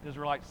the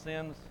Israelites'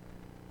 sins,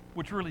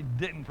 which really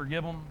didn't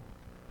forgive them.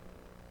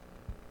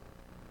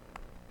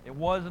 It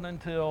wasn't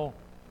until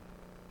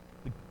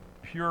the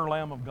pure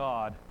Lamb of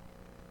God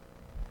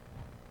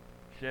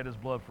shed his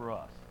blood for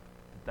us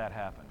that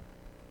happened.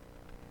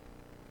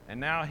 And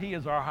now he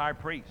is our high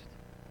priest.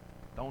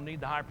 Don't need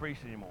the high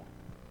priest anymore.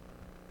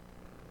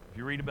 If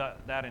you read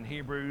about that in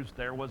Hebrews,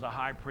 there was a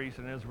high priest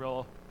in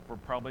Israel for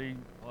probably,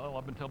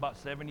 up until about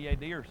 70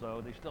 AD or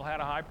so. They still had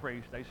a high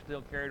priest. They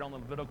still carried on the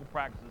Levitical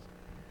practices.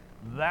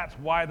 That's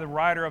why the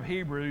writer of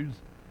Hebrews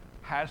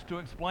has to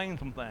explain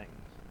some things,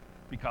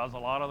 because a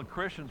lot of the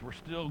Christians were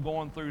still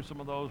going through some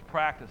of those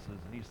practices.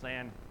 And he's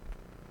saying,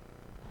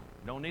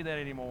 you don't need that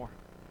anymore.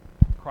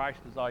 Christ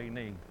is all you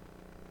need.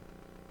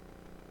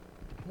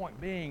 The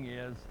point being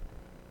is,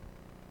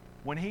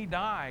 when he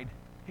died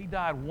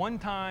one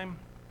time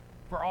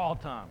for all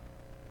time.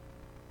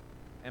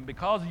 And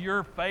because of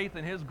your faith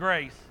in his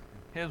grace,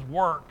 his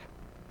work,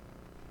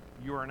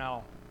 you are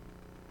now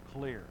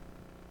clear.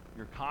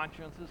 Your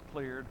conscience is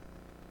cleared.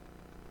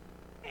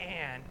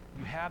 And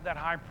you have that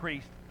high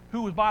priest,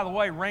 who was, by the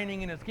way,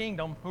 reigning in his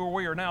kingdom, who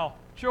we are now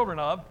children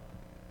of,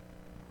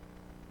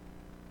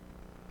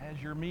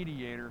 as your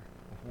mediator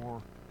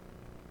before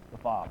the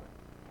Father.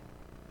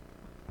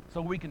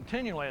 So we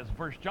continually, as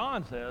 1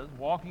 John says,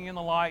 walking in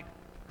the light,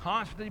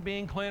 constantly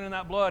being cleansed in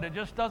that blood. It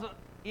just doesn't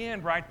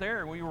end right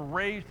there. We were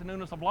raised to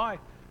newness of life.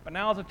 But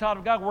now as a child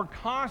of God, we're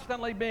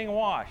constantly being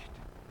washed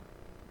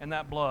in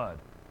that blood.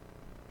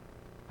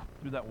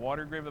 Through that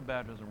water grave of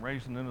baptism,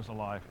 raised to newness of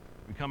life,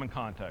 we come in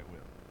contact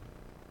with.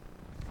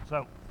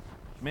 So,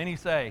 many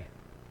say,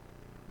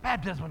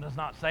 baptism does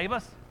not save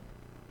us.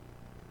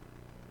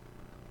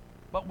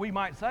 But we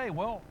might say,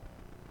 well,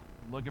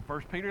 look at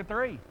 1 Peter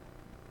 3.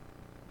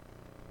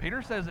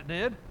 Peter says it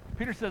did.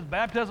 Peter says,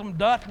 baptism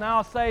doth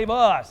now save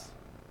us.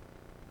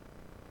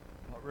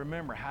 But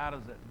remember, how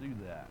does it do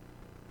that?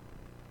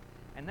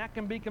 And that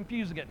can be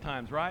confusing at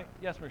times, right?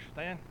 Yes, Mr.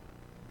 Stan?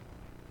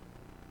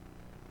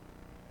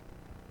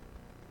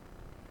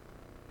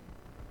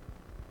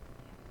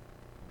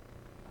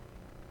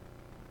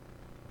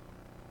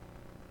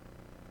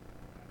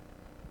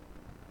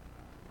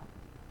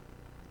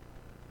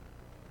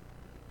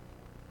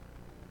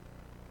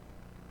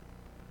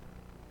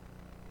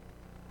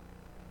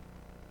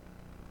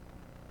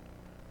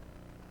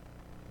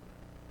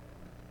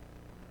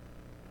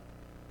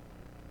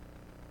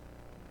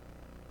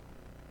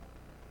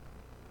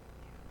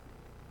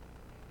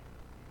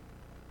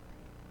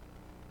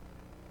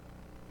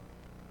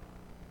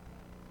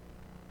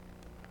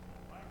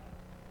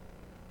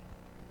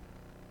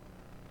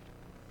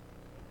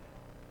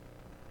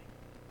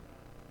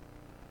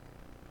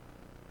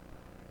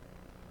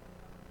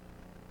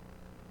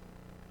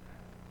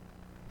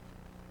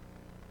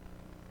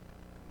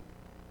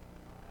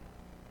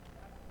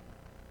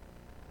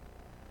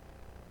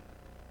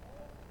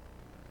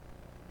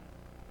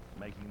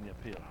 Making the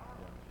appeal.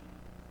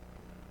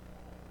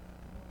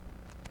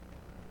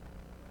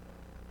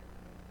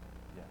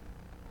 Yeah.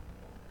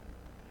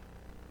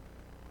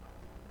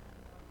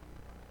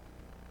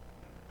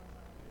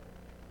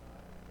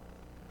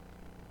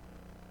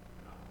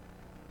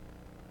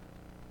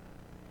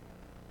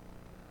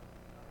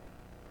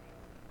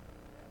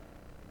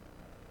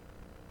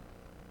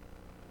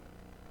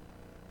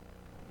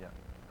 Yeah.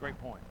 Great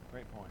point.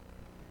 Great point.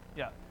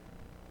 Yeah.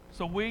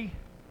 So we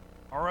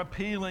are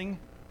appealing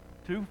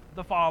to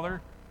the Father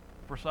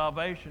for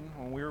salvation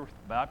when we were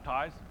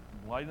baptized,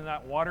 laid in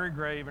that watery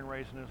grave and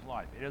raised in His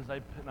life. It is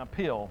an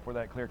appeal for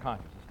that clear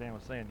conscience. As Stan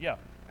was saying, yeah,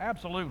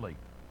 absolutely.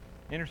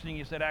 Interesting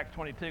you said Acts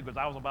 22 because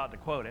I was about to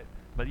quote it.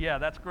 But yeah,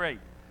 that's great.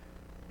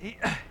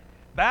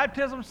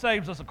 Baptism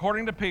saves us,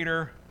 according to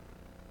Peter,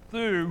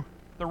 through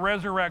the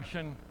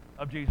resurrection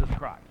of Jesus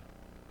Christ.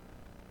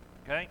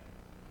 Okay?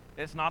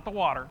 It's not the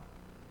water.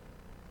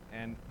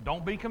 And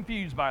don't be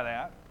confused by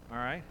that, all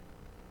right?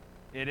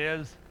 It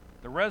is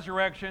the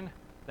resurrection,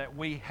 that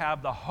we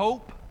have the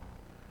hope,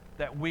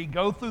 that we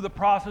go through the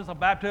process of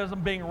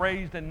baptism, being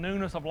raised in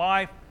newness of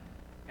life,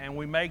 and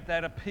we make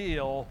that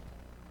appeal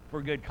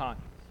for good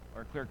conscience,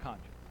 or clear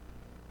conscience.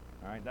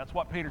 All right, that's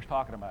what Peter's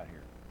talking about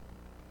here.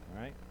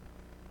 All right?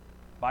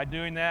 By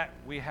doing that,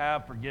 we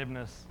have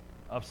forgiveness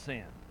of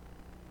sin.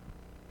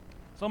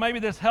 So maybe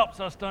this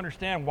helps us to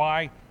understand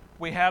why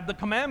we have the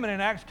commandment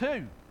in Acts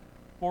 2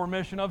 for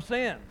remission of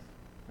sins,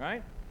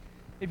 right?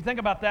 If you think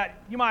about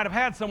that, you might have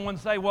had someone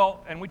say,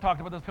 well, and we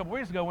talked about this a couple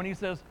weeks ago when he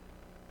says,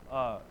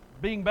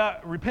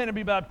 repent and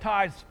be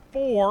baptized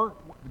for,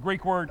 the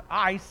Greek word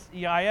eis,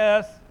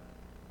 E-I-S,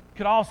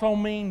 could also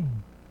mean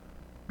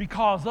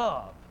because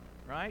of,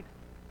 right?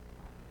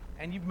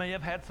 And you may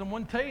have had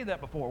someone tell you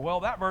that before. Well,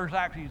 that verse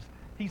actually,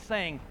 he's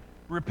saying,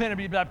 repent and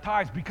be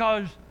baptized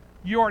because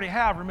you already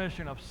have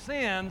remission of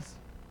sins.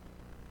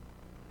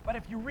 But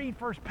if you read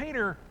 1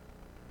 Peter,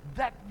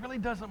 that really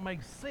doesn't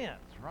make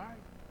sense, right?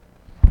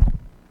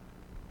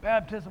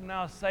 Baptism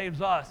now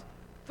saves us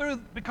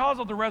because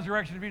of the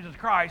resurrection of Jesus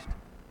Christ,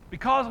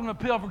 because of an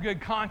appeal for good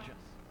conscience.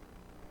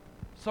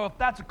 So if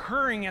that's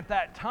occurring at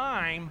that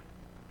time,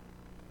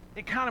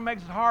 it kind of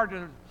makes it hard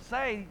to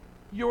say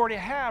you already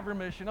have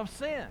remission of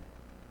sin.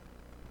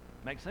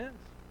 Make sense?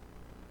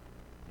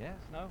 Yes?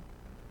 No?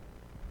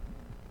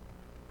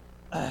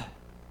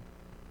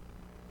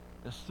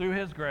 It's through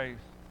His grace,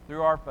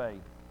 through our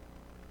faith,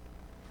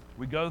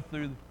 we go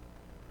through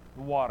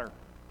the water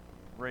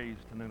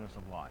raised to newness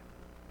of life,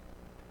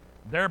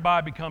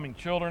 thereby becoming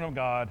children of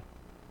God,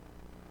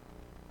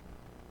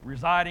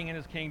 residing in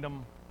His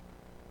kingdom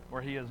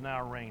where He is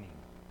now reigning.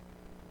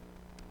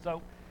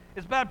 So,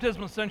 is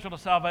baptism essential to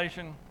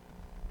salvation?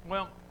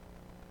 Well,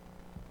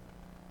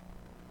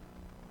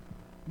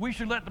 we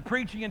should let the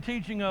preaching and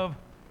teaching of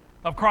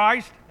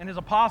Christ and His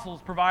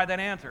apostles provide that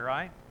answer,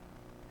 right?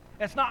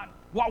 It's not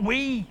what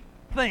we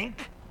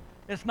think.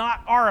 It's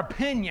not our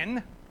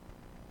opinion.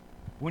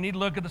 We need to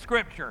look at the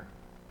Scripture.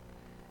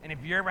 And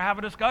if you ever have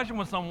a discussion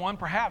with someone,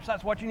 perhaps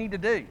that's what you need to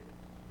do.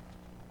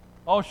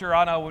 Oh, sure,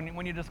 I know.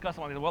 When you discuss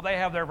something, well, they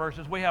have their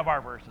verses, we have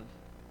our verses.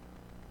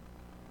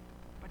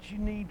 But you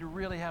need to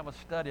really have a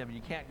study of it.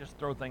 You can't just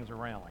throw things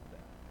around like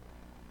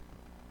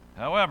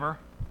that. However,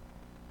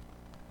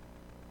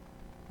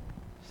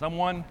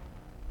 someone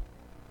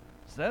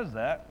says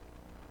that.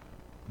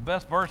 The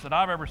best verse that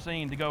I've ever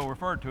seen to go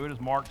refer to it is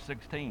Mark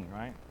 16,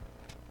 right?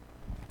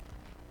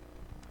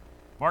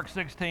 Mark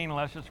 16,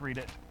 let's just read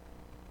it.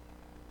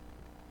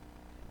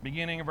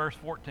 beginning of verse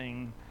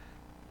 14.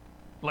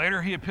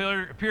 Later he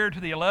appeared to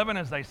the 11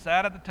 as they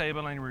sat at the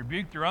table, and he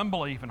rebuked their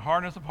unbelief and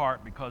hardness of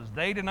heart, because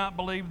they did not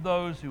believe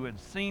those who had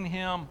seen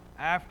him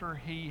after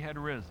he had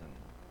risen.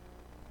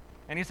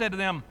 And he said to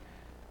them,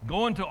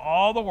 "Go into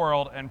all the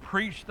world and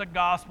preach the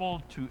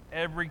gospel to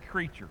every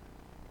creature.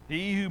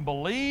 He who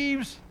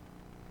believes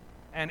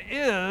and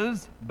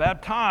is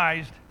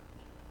baptized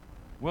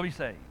will be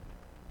saved,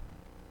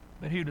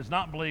 but he who does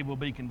not believe will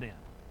be condemned."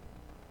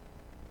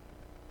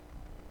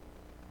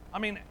 I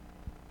mean,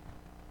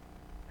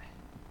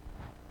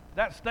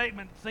 that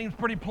statement seems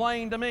pretty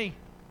plain to me.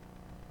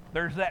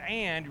 There's that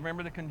 "and."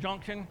 Remember the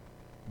conjunction?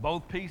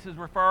 Both pieces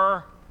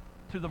refer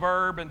to the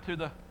verb and to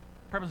the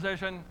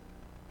preposition.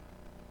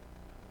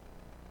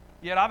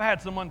 Yet I've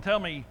had someone tell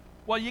me,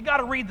 well, you got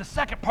to read the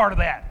second part of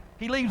that.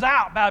 He leaves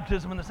out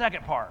baptism in the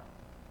second part.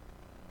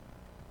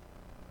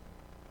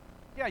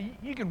 Yeah,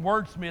 you can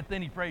wordsmith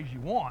any phrase you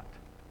want.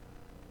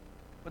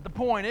 But the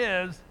point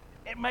is,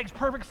 it makes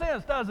perfect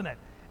sense, doesn't it?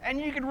 And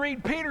you can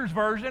read Peter's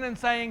version and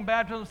saying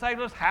baptism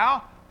saves us.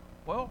 How?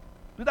 Well,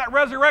 through that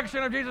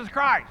resurrection of Jesus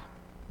Christ.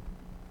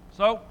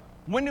 So,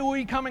 when do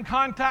we come in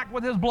contact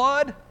with his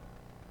blood?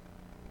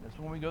 That's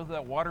when we go through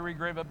that watery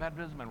grave of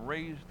baptism and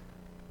raised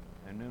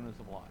in newness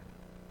of life.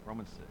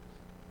 Romans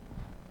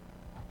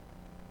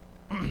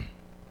 6.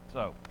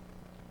 So,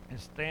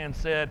 as Stan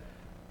said,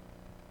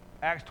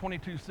 Acts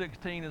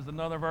 22:16 is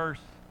another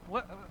verse.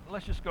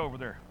 Let's just go over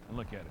there and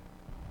look at it.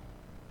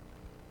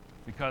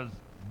 Because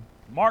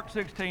Mark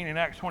 16 and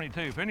Acts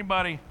 22, if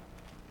anybody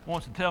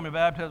wants to tell me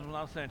baptism is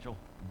not essential,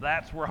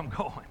 that's where I'm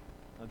going,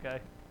 okay?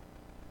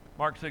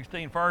 Mark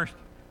 16 first,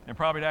 and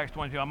probably to Acts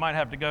 22. I might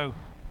have to go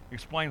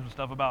explain some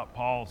stuff about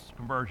Paul's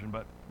conversion,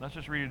 but let's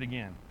just read it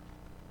again.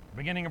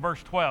 Beginning of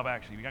verse 12,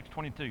 actually, Acts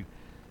 22.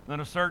 Then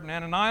a certain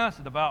Ananias,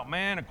 a devout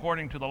man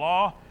according to the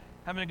law,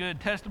 having a good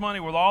testimony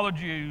with all the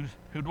Jews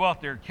who dwelt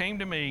there, came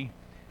to me,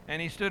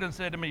 and he stood and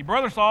said to me,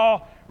 "Brother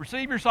Saul,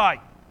 receive your sight."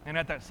 And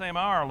at that same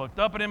hour I looked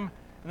up at him,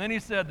 and then he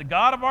said, "The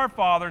God of our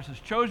fathers has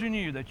chosen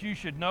you, that you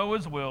should know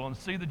his will and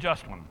see the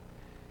just one,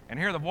 and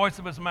hear the voice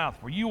of his mouth,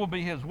 for you will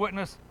be his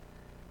witness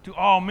to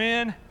all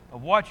men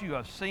of what you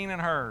have seen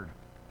and heard."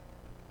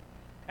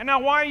 And now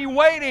why are you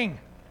waiting?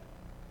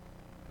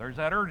 There's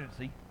that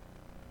urgency.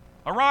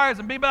 "Arise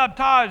and be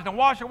baptized and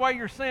wash away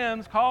your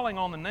sins, calling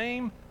on the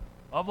name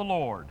of the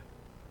Lord."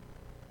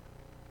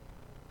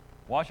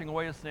 Washing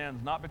away his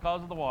sins, not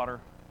because of the water,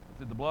 but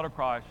through the blood of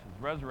Christ,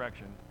 his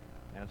resurrection,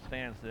 and as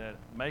Stan said,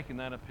 making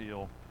that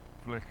appeal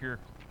with a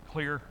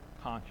clear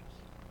conscience.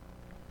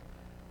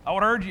 I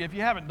would urge you, if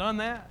you haven't done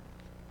that,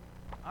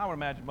 I would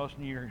imagine most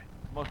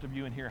of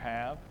you in here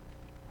have,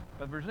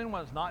 but if there's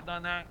anyone that's not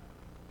done that,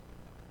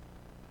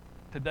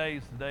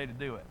 today's the day to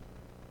do it.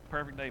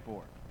 Perfect day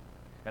for it.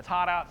 It's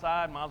hot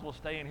outside, might as well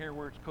stay in here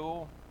where it's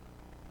cool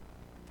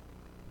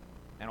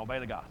and obey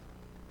the gospel.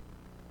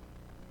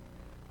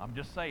 I'm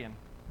just saying.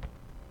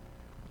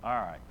 All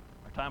right,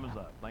 our time is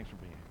up. Thanks for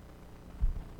being here.